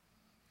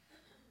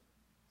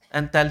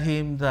 and tell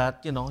him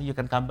that, you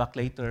can come back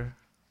later,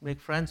 make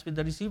friends with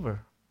the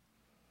receiver.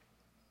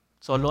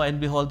 So lo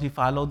and behold, he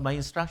followed my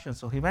instructions.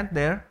 So he went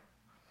there,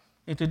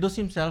 introduced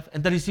himself,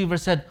 and the receiver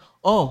said,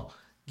 oh,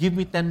 give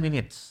me 10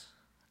 minutes.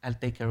 I'll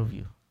take care of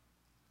you.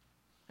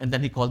 And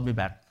then he called me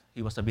back.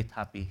 He was a bit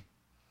happy.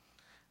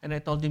 And I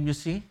told him, you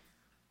see,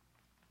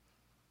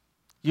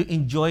 you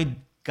enjoyed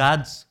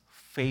God's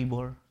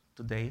favor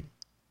today.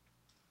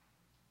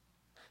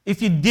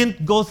 If you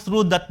didn't go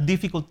through that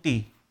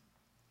difficulty,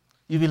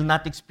 you will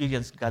not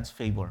experience God's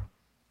favor.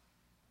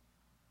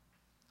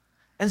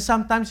 And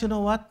sometimes, you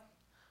know what?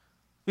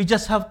 We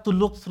just have to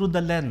look through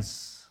the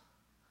lens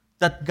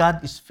that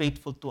God is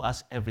faithful to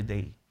us every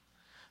day.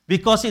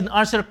 Because in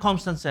our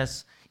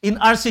circumstances, in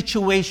our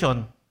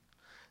situation,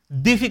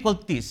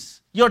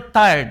 difficulties, you're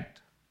tired.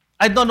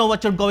 I don't know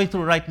what you're going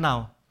through right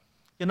now.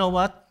 You know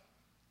what?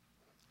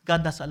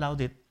 God has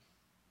allowed it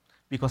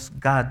because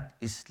God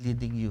is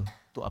leading you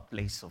to a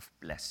place of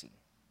blessing.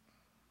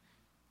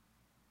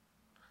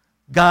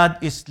 God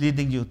is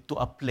leading you to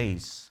a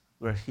place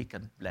where He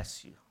can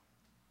bless you.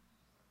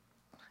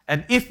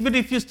 And if we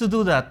refuse to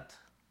do that,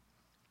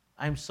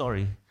 I'm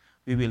sorry,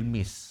 we will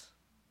miss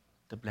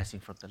the blessing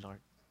from the Lord.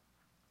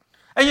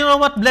 And you know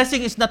what?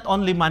 Blessing is not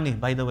only money,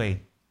 by the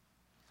way.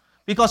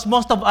 Because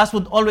most of us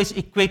would always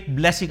equate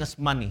blessing as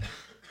money.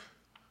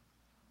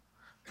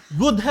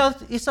 Good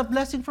health is a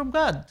blessing from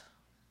God.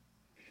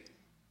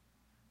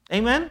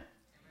 Amen?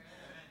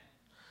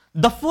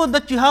 The food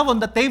that you have on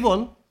the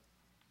table,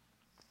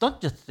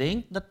 don't you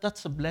think that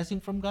that's a blessing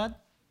from God?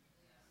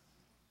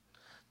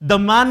 The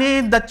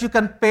money that you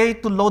can pay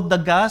to load the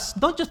gas,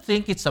 don't you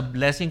think it's a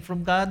blessing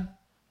from God?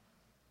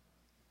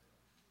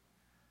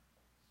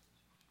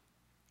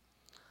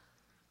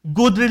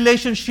 Good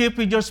relationship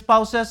with your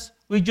spouses,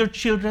 with your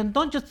children,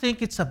 don't you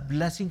think it's a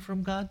blessing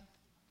from God?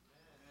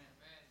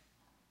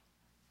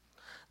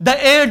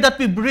 The air that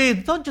we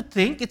breathe, don't you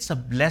think it's a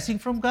blessing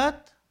from God?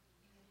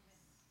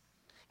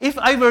 If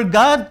I were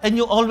God and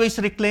you always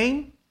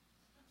reclaim,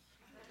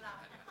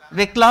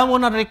 reklamo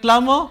na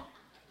reklamo,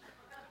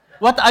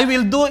 what I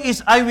will do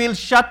is I will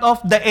shut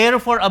off the air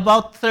for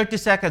about 30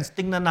 seconds.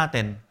 Tingnan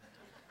natin.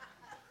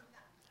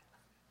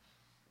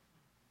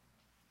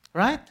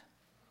 Right?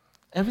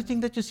 Everything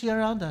that you see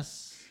around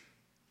us,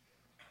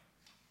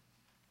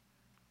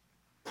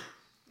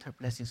 they're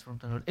blessings from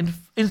the Lord.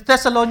 In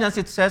Thessalonians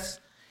it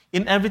says,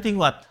 in everything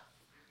what?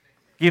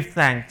 Give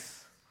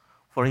thanks,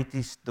 for it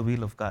is the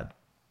will of God.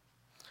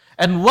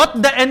 And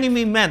what the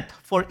enemy meant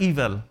for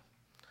evil,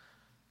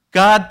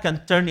 God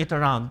can turn it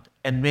around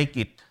and make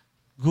it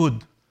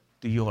good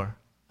to your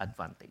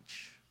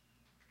advantage.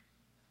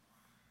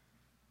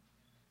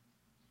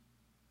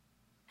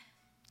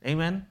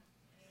 Amen?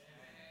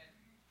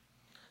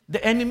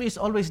 The enemy is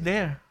always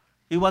there.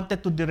 He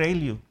wanted to derail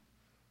you.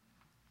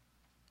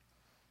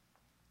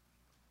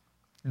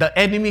 The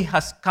enemy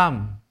has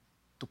come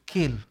to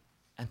kill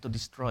and to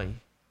destroy.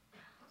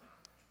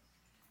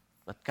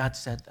 But God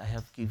said, I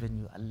have given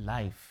you a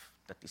life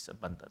that is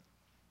abundant.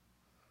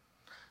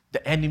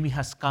 The enemy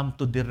has come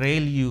to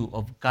derail you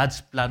of God's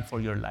plan for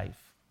your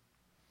life.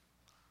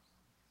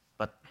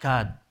 But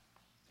God,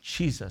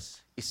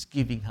 Jesus, is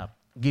giving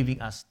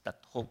us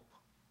that hope.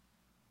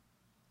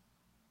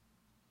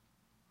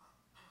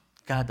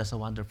 God has a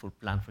wonderful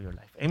plan for your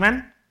life.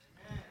 Amen?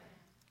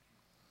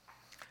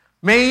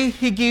 May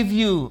He give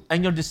you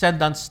and your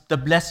descendants the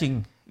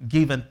blessing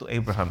given to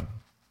Abraham,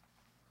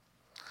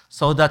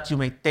 so that you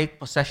may take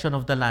possession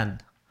of the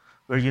land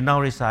where you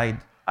now reside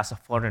as a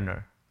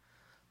foreigner,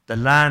 the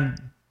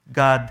land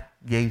God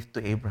gave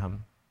to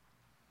Abraham.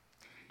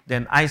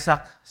 Then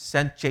Isaac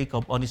sent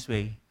Jacob on his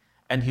way,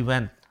 and he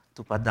went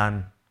to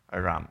Padan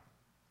Aram.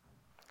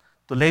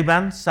 To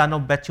Laban, son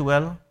of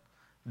Bethuel,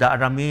 the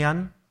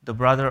Aramean, the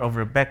brother of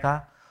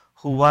Rebekah,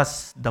 who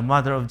was the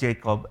mother of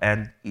Jacob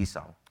and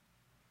Esau.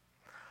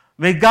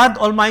 May God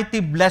Almighty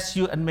bless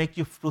you and make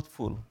you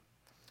fruitful,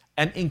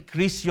 and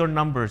increase your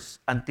numbers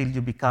until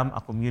you become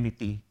a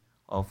community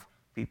of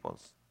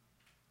peoples.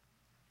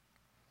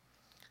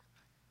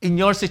 In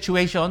your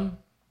situation,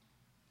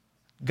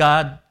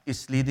 God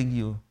is leading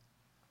you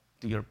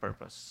to your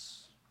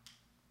purpose.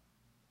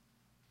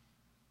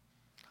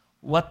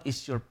 What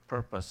is your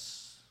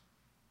purpose?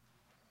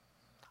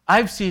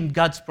 I've seen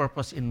God's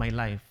purpose in my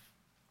life,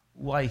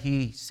 why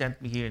He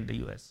sent me here in the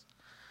U.S.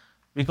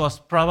 Because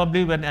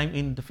probably when I'm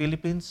in the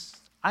Philippines,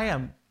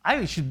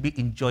 I should be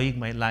enjoying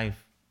my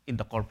life in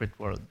the corporate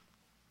world.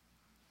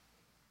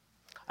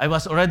 I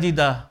was already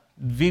the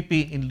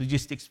VP in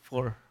logistics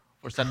for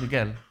San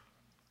Miguel.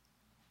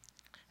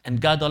 And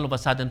God all of a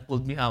sudden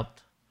pulled me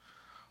out,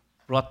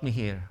 brought me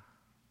here.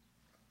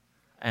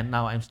 And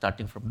now I'm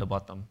starting from the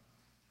bottom.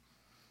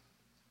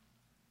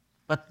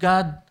 But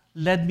God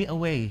led me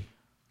away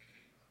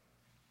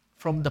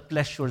from the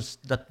pleasures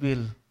that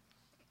will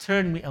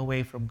turn me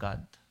away from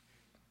God.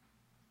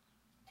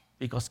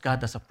 Because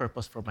God has a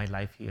purpose for my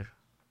life here.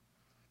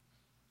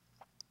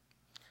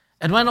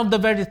 And one of the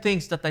very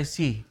things that I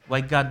see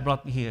why God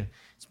brought me here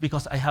is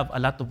because I have a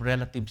lot of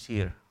relatives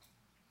here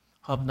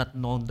who have not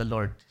known the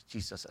Lord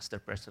Jesus as their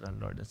personal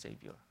Lord and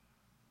Savior.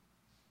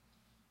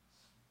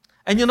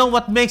 And you know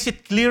what makes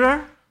it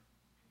clearer?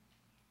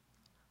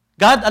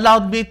 God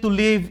allowed me to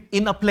live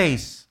in a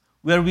place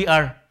where we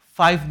are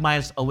 5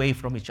 miles away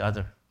from each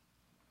other.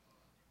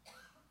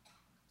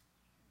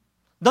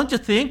 Don't you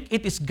think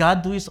it is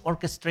God who is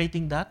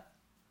orchestrating that?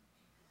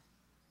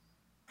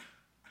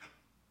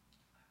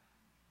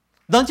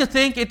 Don't you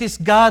think it is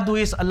God who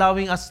is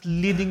allowing us,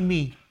 leading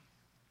me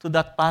to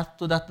that path,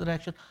 to that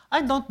direction?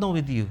 I don't know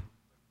with you.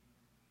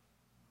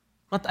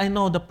 But I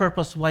know the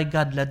purpose why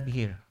God led me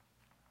here.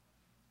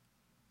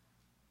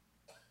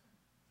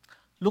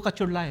 Look at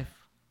your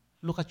life.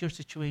 Look at your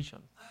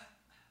situation.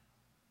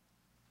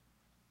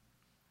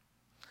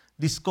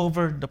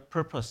 Discover the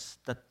purpose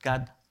that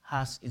God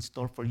has in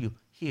store for you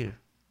here.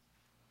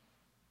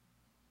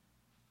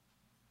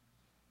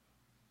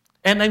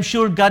 And I'm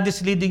sure God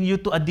is leading you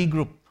to a D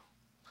group,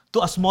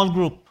 to a small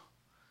group,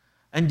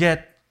 and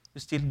yet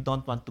you still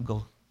don't want to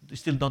go. You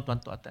still don't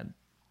want to attend.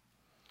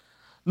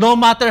 No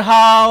matter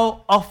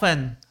how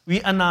often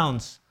we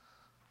announce,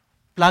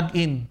 plug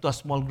in to a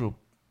small group.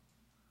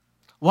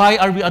 Why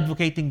are we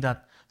advocating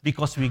that?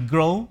 Because we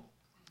grow,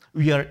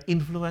 we are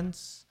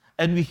influenced,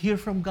 and we hear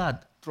from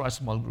God through a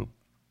small group.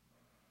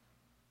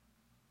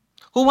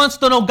 Who wants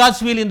to know God's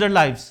will in their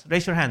lives?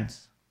 Raise your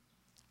hands.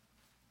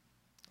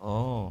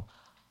 Oh.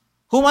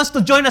 Who wants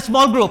to join a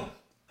small group?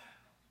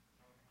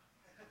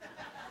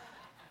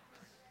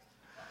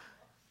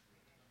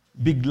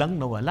 Biglang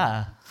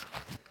nawala.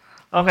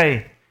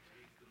 Okay.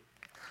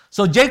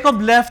 So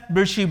Jacob left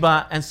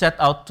Beersheba and set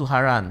out to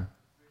Haran.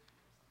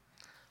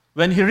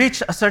 When he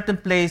reached a certain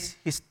place,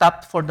 he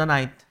stopped for the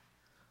night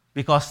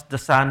because the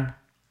sun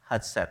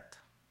had set.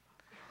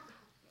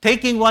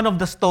 Taking one of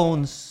the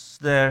stones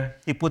there,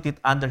 he put it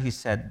under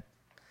his head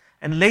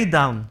and lay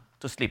down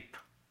to sleep.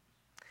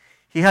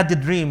 He had a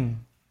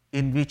dream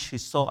in which he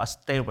saw a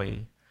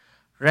stairway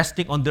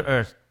resting on the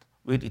earth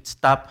with its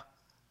top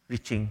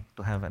reaching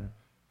to heaven.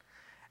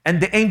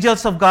 And the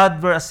angels of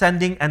God were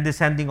ascending and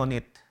descending on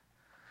it.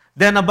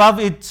 Then above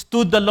it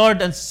stood the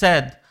Lord and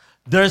said,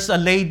 "There's a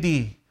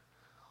lady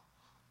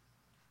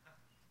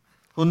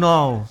who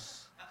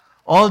knows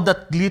all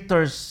that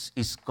glitters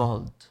is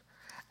gold,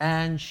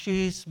 and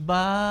she's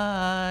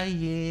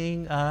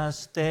buying a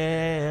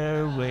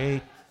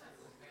stairway."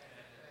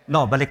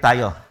 No, balik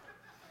tayo.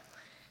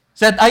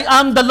 Said, "I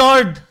am the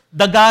Lord,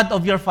 the God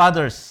of your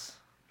fathers,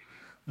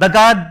 the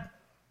God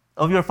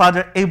of your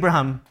father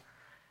Abraham,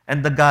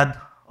 and the God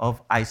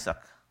of Isaac.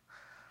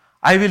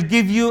 I will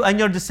give you and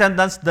your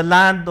descendants the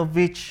land of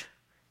which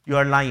you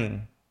are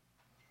lying."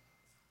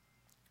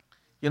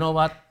 You know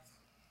what?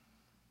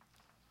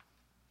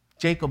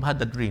 Jacob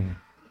had a dream.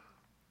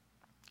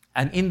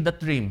 And in that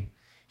dream,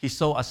 he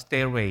saw a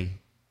stairway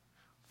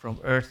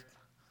from earth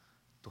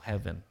to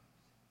heaven.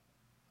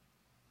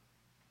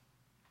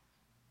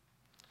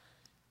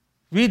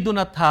 We do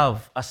not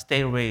have a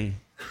stairway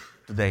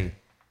today,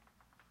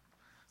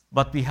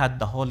 but we had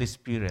the Holy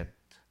Spirit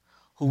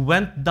who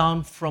went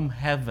down from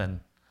heaven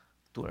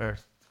to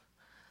earth.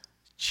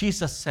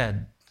 Jesus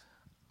said,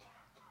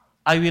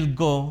 I will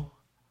go,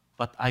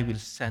 but I will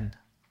send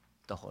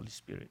the Holy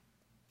Spirit.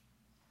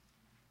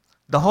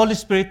 The Holy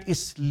Spirit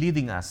is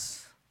leading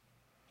us.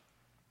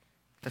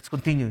 Let's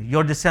continue.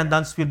 Your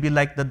descendants will be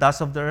like the dust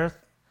of the earth,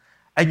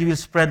 and you will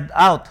spread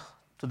out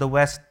to the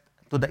west,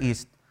 to the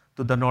east,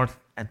 to the north,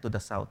 and to the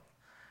south.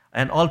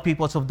 And all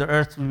peoples of the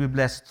earth will be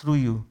blessed through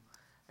you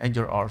and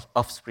your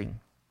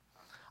offspring.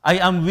 I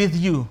am with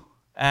you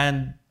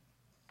and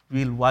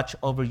will watch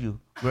over you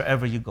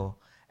wherever you go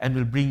and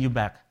will bring you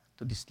back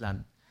to this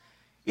land.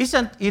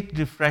 Isn't it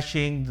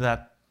refreshing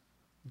that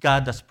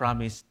God has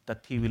promised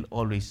that He will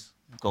always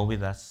go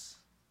with us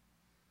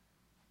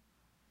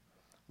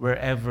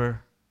wherever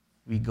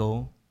we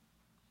go?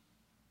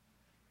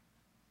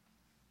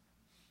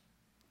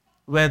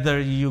 Whether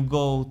you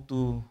go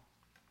to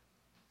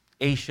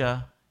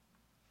Asia,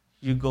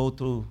 you go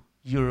to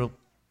Europe,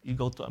 you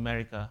go to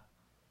America,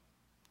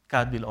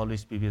 God will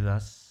always be with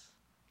us.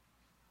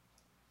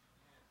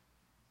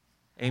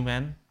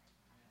 Amen.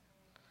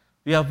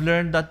 We have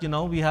learned that,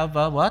 we have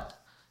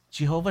what?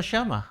 Jehovah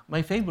Shammah,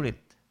 my favorite.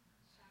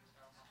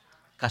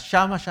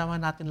 Kasama-shama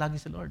natin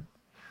lagi si Lord.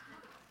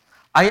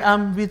 I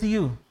am with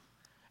you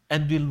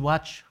and will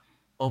watch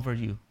over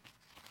you.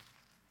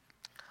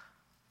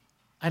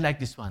 I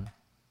like this one.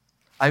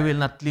 I will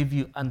not leave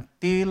you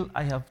until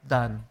I have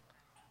done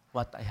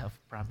what I have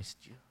promised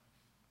you.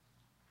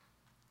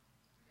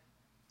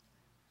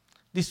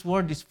 This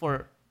word is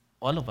for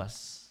all of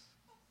us.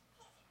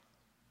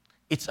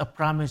 It's a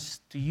promise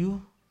to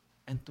you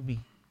and to me.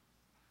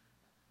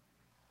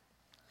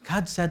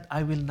 God said,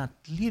 I will not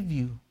leave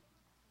you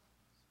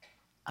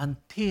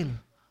until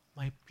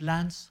my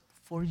plans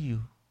for you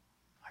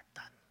are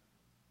done.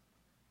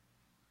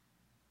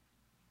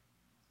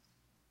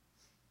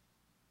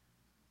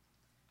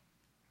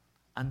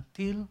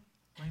 Until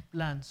my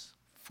plans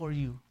for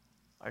you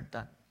are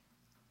done.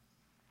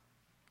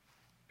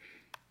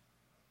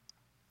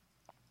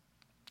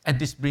 And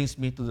this brings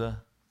me to the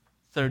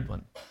third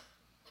one,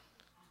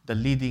 the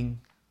leading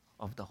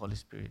of the Holy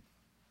Spirit.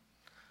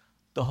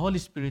 The Holy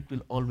Spirit will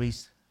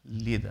always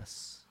lead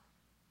us.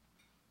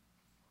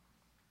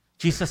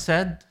 Jesus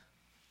said,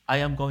 I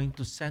am going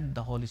to send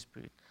the Holy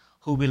Spirit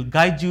who will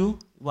guide you,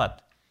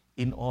 what?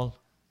 In all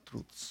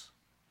truths.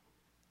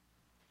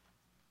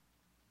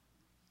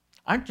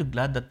 Aren't you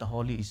glad that the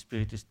Holy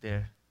Spirit is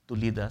there to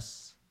lead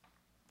us,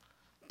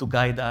 to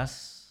guide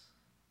us,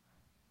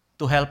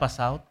 to help us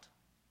out?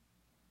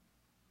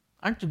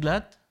 Aren't you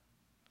glad?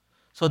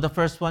 So the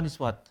first one is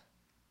what?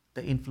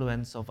 The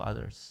influence of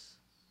others.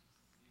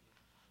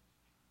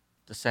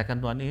 The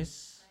second one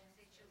is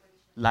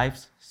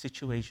life's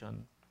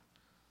situation.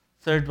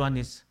 Third one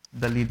is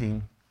the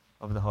leading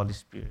of the Holy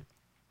Spirit.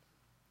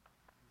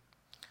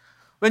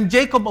 When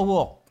Jacob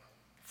awoke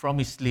from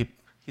his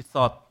sleep, he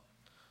thought,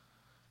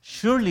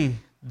 surely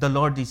the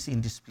Lord is in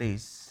this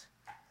place,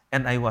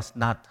 and I was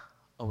not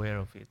aware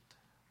of it.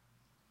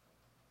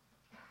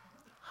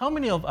 How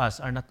many of us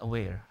are not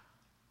aware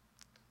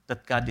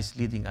that God is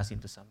leading us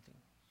into something?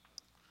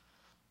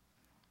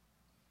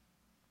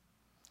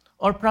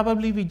 Or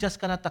probably we just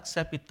cannot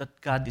accept it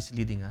that God is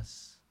leading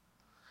us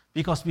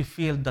because we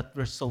feel that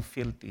we're so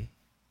filthy.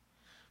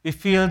 We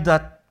feel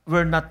that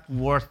we're not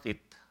worth it.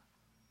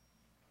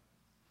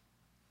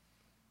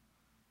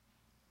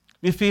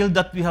 We feel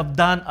that we have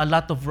done a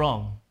lot of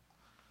wrong,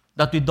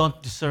 that we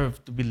don't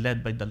deserve to be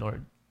led by the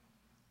Lord.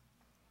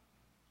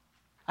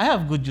 I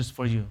have good news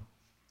for you.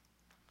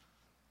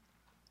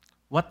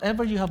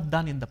 Whatever you have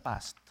done in the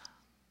past,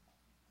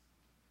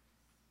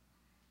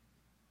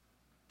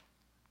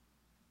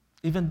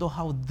 even though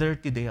how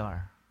dirty they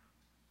are,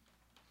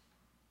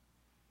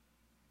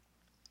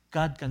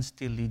 God can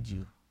still lead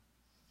you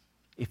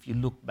if you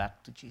look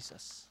back to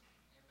Jesus.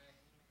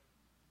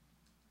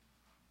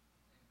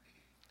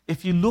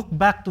 If you look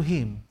back to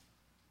Him,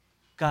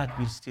 God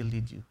will still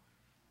lead you.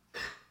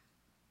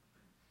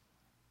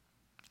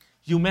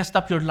 You messed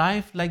up your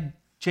life like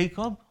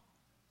Jacob.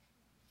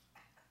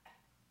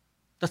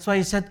 That's why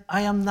he said,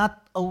 I am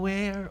not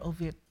aware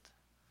of it.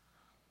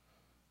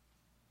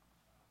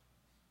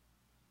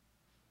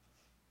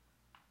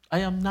 I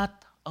am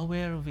not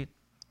aware of it.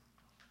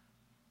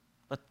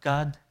 But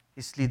God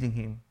is leading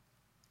him.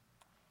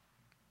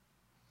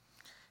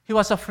 He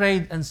was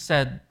afraid and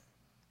said,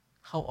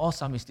 how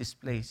awesome is this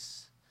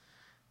place?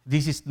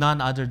 This is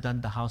none other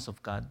than the house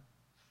of God.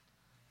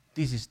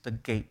 This is the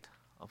gate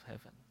of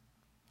heaven.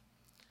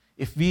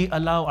 If we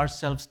allow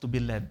ourselves to be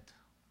led,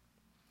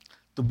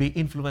 to be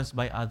influenced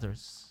by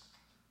others,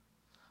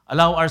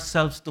 allow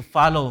ourselves to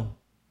follow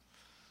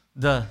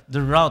the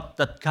route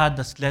that God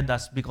has led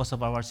us because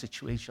of our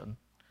situation,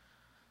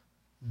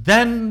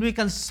 then we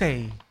can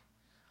say,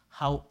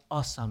 how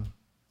awesome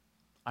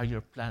are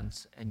your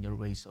plans and your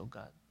ways, O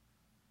God.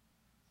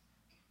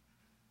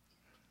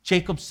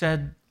 Jacob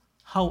said,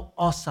 how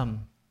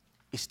awesome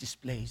is this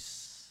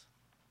place?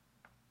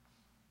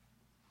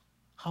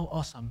 How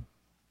awesome.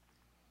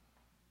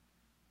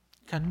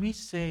 Can we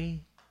say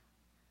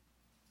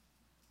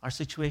our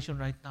situation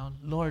right now,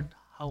 Lord,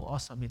 how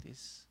awesome it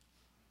is.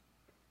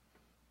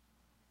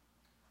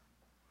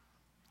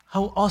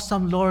 How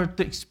awesome, Lord,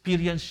 to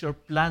experience your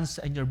plans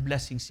and your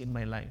blessings in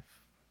my life.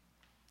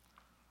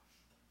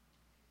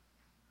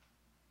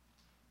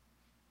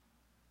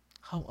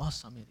 How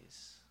awesome it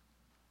is.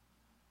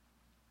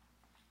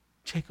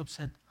 Jacob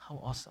said, how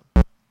awesome.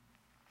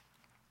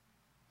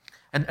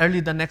 And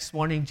early the next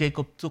morning,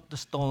 Jacob took the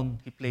stone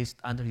he placed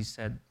under his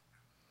head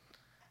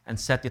and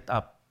set it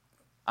up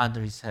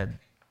under his head,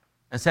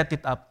 and set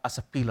it up as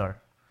a pillar,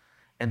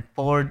 and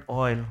poured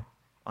oil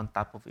on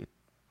top of it.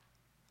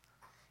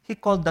 He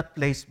called that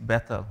place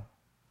Bethel,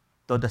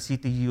 though the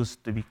city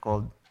used to be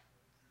called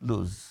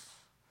Luz.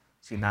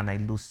 Si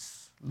Nanay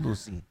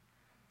Lucy.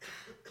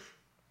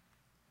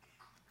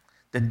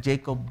 Then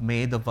Jacob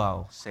made a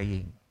vow,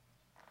 saying,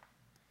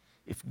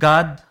 if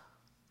God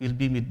will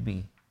be with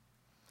me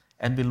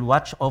and will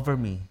watch over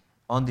me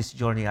on this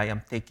journey I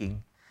am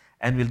taking,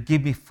 and will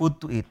give me food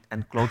to eat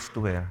and clothes to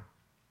wear,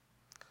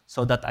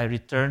 so that I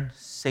return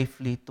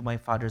safely to my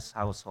father's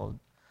household,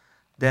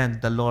 then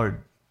the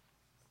Lord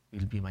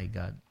will be my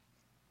God.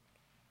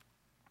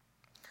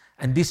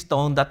 And this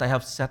stone that I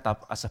have set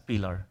up as a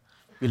pillar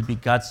will be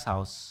God's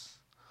house.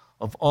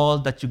 Of all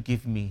that you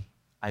give me,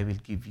 I will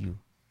give you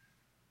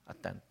a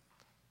tenth.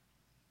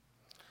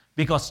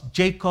 Because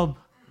Jacob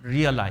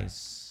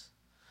realized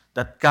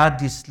that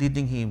God is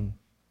leading him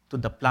to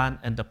the plan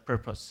and the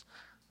purpose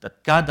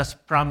that God has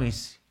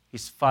promised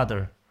his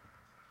father,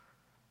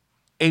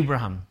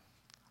 Abraham,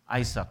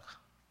 Isaac.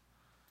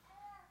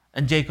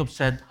 And Jacob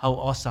said, how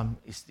awesome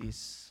is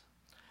this?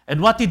 And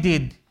what he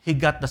did, he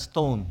got the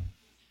stone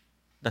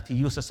that he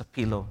used as a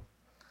pillow,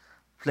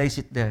 placed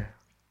it there,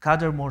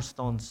 gathered more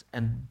stones,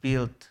 and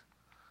built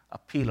a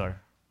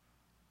pillar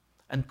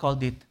and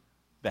called it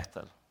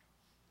Bethel,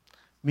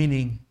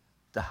 meaning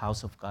the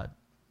house of God.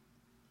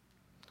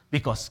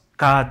 Because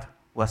God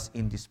was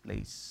in this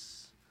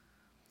place.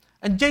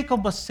 And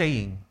Jacob was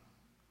saying,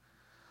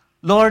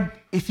 Lord,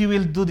 if you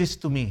will do this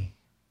to me,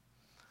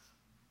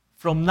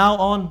 from now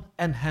on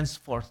and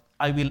henceforth,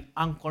 I will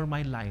anchor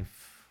my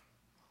life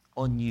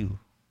on you,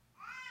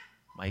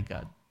 my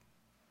God.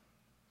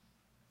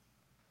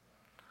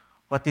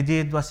 What he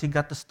did was he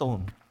got the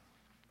stone.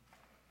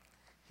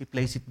 He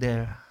placed it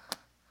there.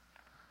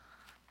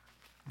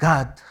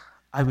 God,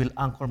 I will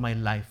anchor my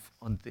life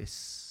on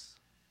this.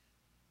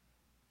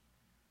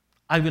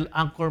 I will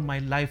anchor my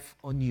life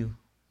on you.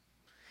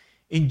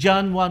 In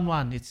John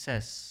 1:1, it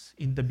says,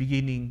 in the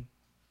beginning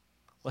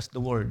was the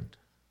Word,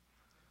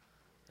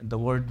 and the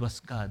Word was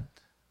God,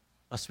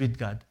 was with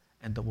God,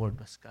 and the Word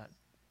was God.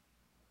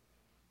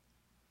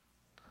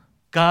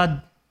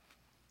 God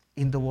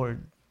in the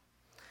Word.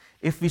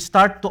 If we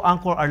start to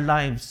anchor our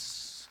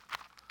lives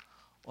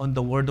on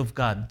the Word of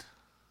God,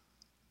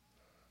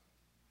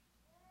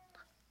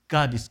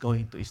 God is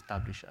going to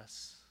establish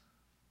us.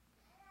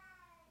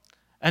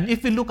 And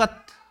if we look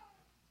at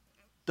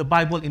the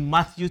Bible in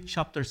Matthew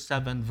chapter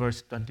 7,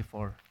 verse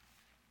 24,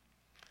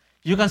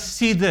 you can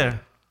see there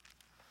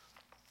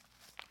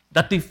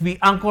that if we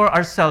anchor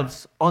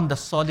ourselves on the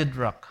solid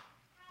rock,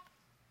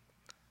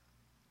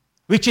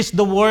 which is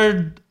the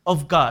Word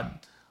of God,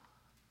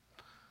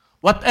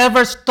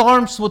 whatever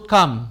storms would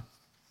come,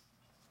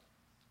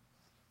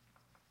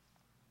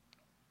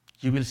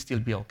 you will still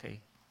be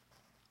okay.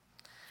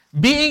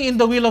 Being in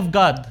the will of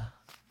God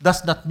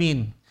does not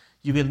mean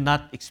you will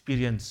not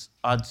experience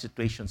odd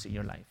situations in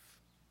your life.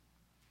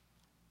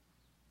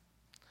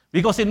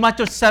 Because in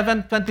Matthew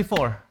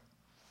 7:24,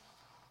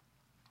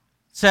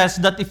 says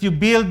that if you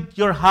build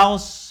your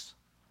house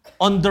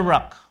on the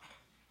rock,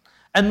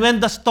 and when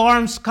the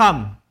storms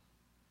come,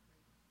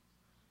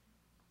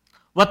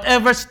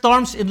 whatever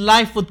storms in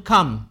life would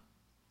come,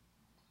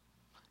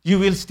 you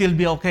will still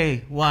be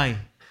okay. Why?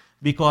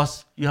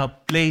 Because you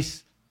have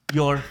placed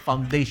your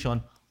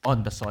foundation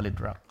on the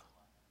solid rock.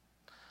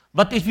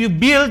 But if you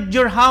build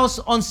your house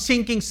on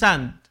sinking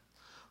sand,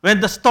 when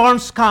the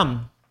storms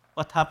come,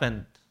 what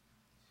happened?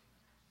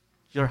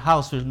 Your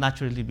house will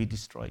naturally be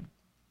destroyed.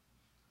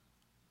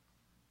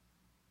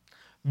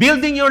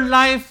 Building your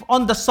life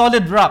on the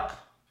solid rock,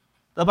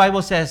 the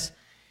Bible says,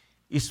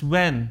 is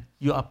when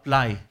you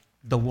apply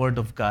the Word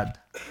of God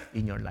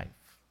in your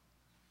life.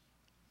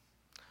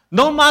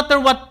 No matter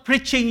what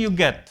preaching you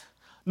get,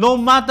 no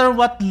matter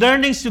what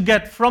learnings you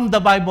get from the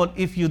Bible,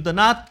 if you do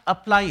not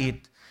apply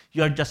it,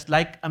 you are just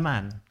like a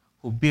man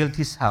who built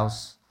his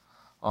house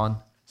on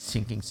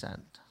sinking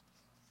sand.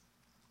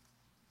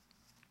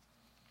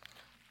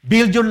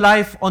 Build your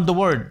life on the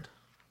Word.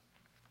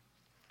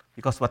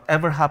 Because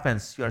whatever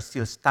happens, you are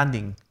still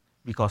standing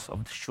because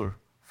of the sure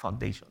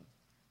foundation.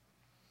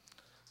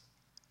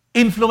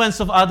 Influence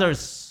of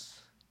others.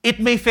 It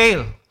may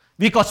fail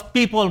because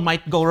people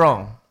might go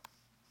wrong.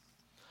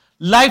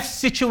 Life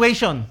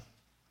situation.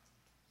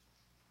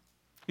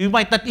 You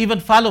might not even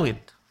follow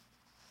it.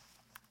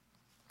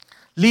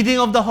 Leading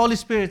of the Holy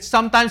Spirit.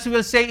 Sometimes we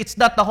will say it's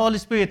not the Holy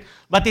Spirit,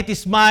 but it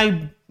is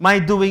my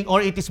doing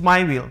or it is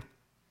my will.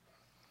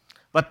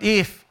 But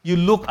if you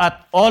look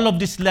at all of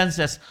these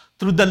lenses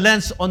through the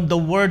lens on the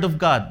Word of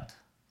God.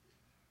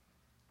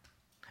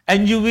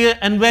 And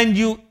when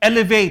you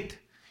elevate,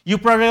 you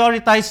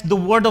prioritize the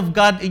Word of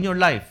God in your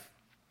life,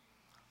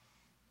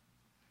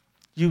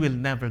 you will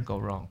never go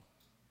wrong.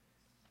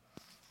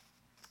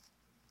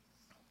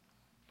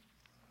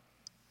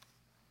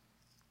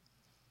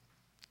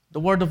 The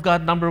Word of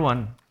God, number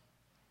one,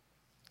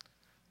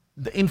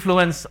 the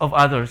influence of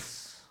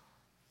others,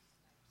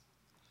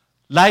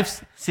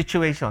 life's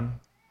situation,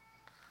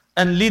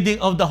 and leading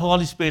of the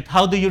Holy Spirit.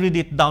 How do you read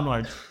it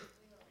downwards?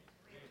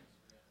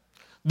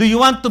 Do you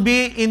want to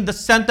be in the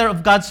center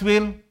of God's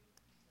will?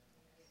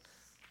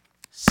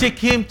 Seek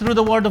Him through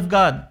the Word of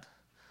God.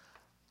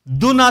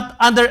 Do not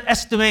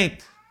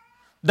underestimate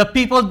the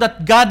people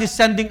that God is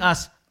sending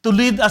us to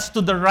lead us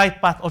to the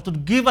right path or to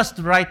give us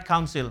the right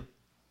counsel.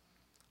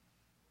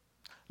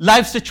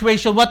 Life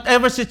situation,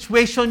 whatever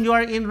situation you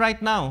are in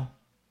right now,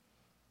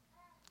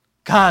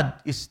 God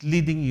is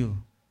leading you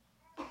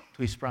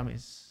to His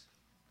promise.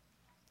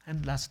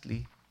 And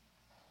lastly,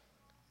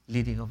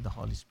 leading of the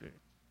Holy Spirit.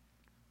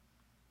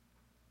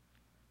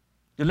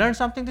 You learned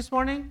something this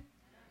morning?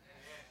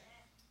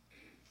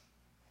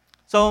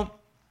 So,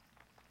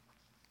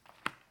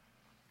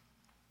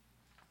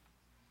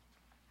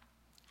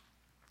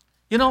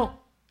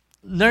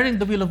 learning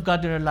the will of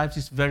God in our lives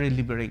is very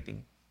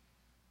liberating.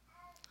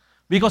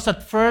 Because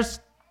at first,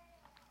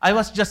 I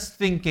was just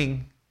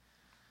thinking,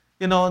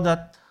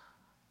 that,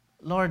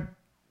 Lord,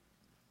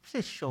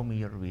 please show me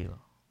your will.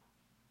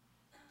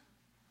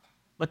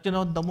 But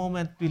the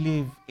moment we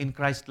live in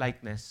Christ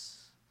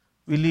likeness,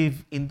 we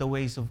live in the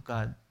ways of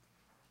God,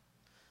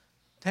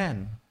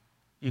 then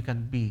you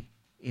can be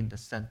in the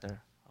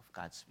center of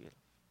God's will.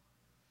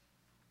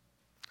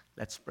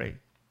 Let's pray.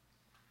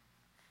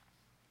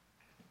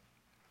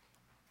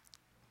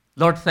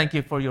 Lord, thank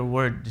you for your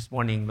word this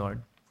morning,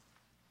 Lord.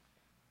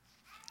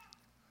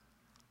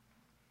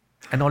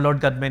 I know, Lord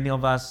God, many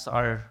of us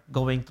are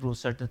going through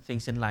certain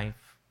things in life.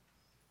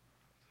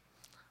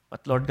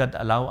 But Lord God,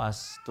 allow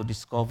us to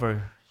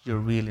discover your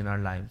will in our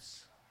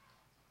lives.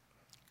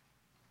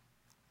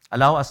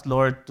 Allow us,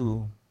 Lord,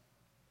 to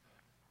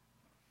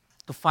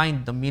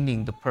find the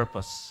meaning, the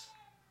purpose,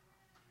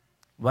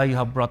 why you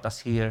have brought us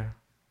here,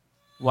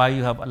 why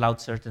you have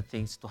allowed certain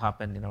things to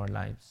happen in our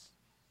lives.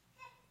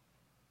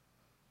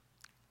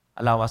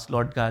 Allow us,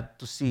 Lord God,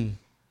 to see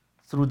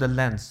through the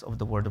lens of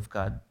the Word of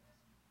God,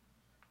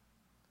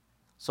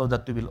 so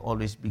that we will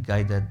always be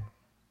guided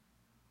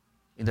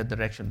in the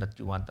direction that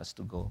you want us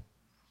to go.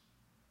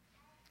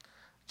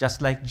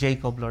 Just like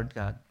Jacob, Lord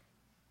God.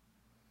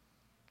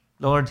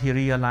 Lord, he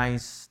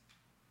realized,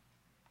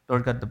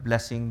 Lord God, the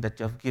blessing that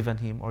you have given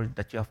him or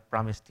that you have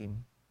promised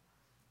him.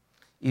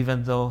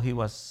 Even though he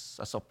was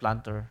a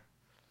supplanter,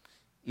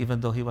 even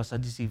though he was a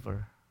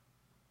deceiver.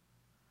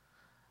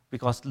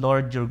 Because,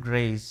 Lord, your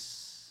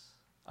grace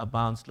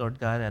abounds, Lord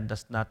God, and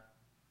does not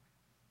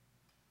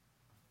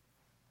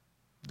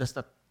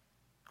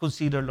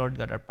consider, Lord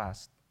God, our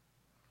past.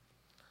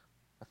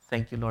 But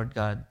thank you, Lord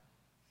God.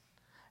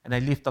 And I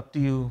lift up to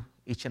you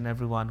each and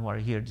every one who are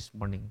here this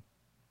morning.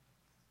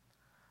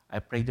 I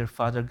pray, dear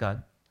Father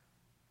God,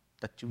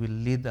 that you will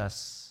lead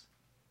us.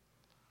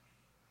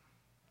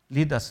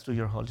 Lead us through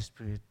your Holy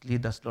Spirit.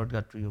 Lead us, Lord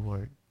God, through your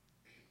word.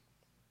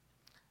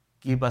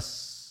 Help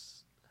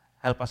us,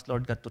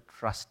 Lord God, to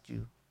trust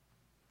you.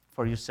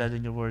 For you said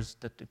in your words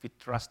that if we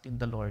trust in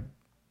the Lord,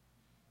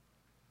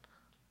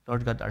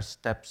 Lord God, our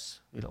steps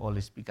will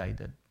always be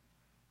guided.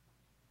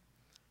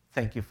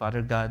 Thank you,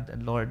 Father God,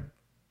 and Lord,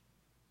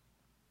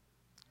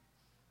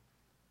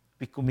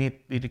 we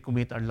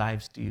recommit our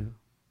lives to you.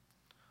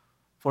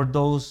 For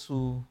those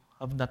who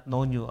have not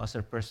known you as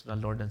their personal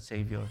Lord and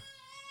Savior,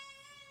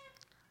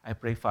 I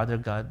pray, Father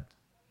God,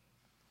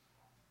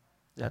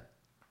 that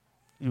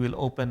you will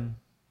open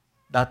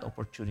that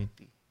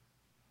opportunity.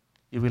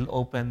 You will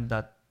open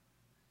that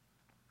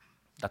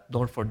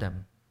door for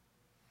them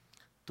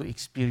to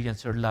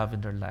experience your love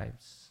in their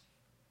lives.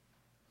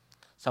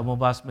 Some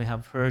of us may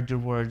have heard your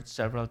word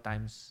several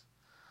times,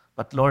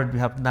 but Lord, we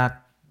have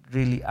not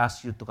really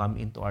asked you to come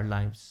into our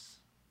lives.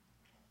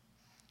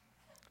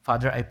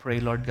 Father, I pray,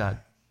 Lord God,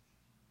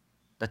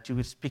 that you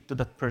will speak to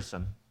that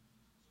person,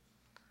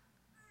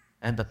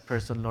 and that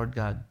person, Lord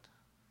God,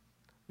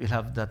 will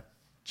have that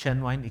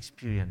genuine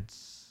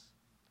experience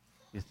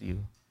with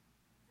you.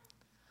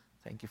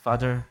 Thank you,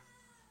 Father.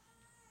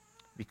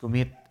 We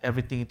commit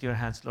everything into your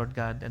hands, Lord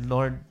God. And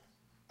Lord,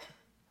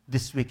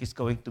 this week is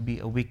going to be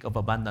a week of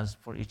abundance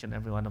for each and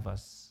every one of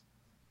us.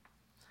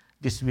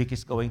 This week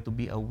is going to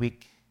be a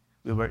week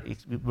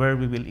where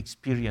we will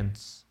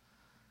experience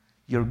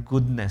your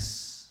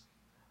goodness,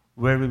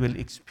 where we will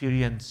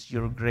experience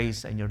your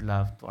grace and your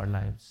love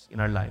in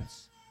our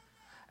lives.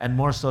 And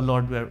more so,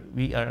 Lord, where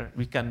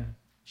we can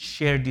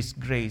share this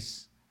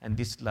grace and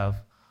this love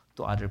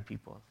to other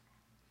people.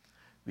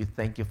 We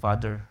thank you,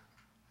 Father.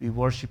 We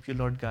worship you,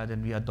 Lord God,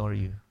 and we adore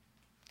you.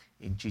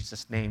 In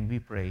Jesus' name we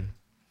pray.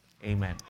 Amen.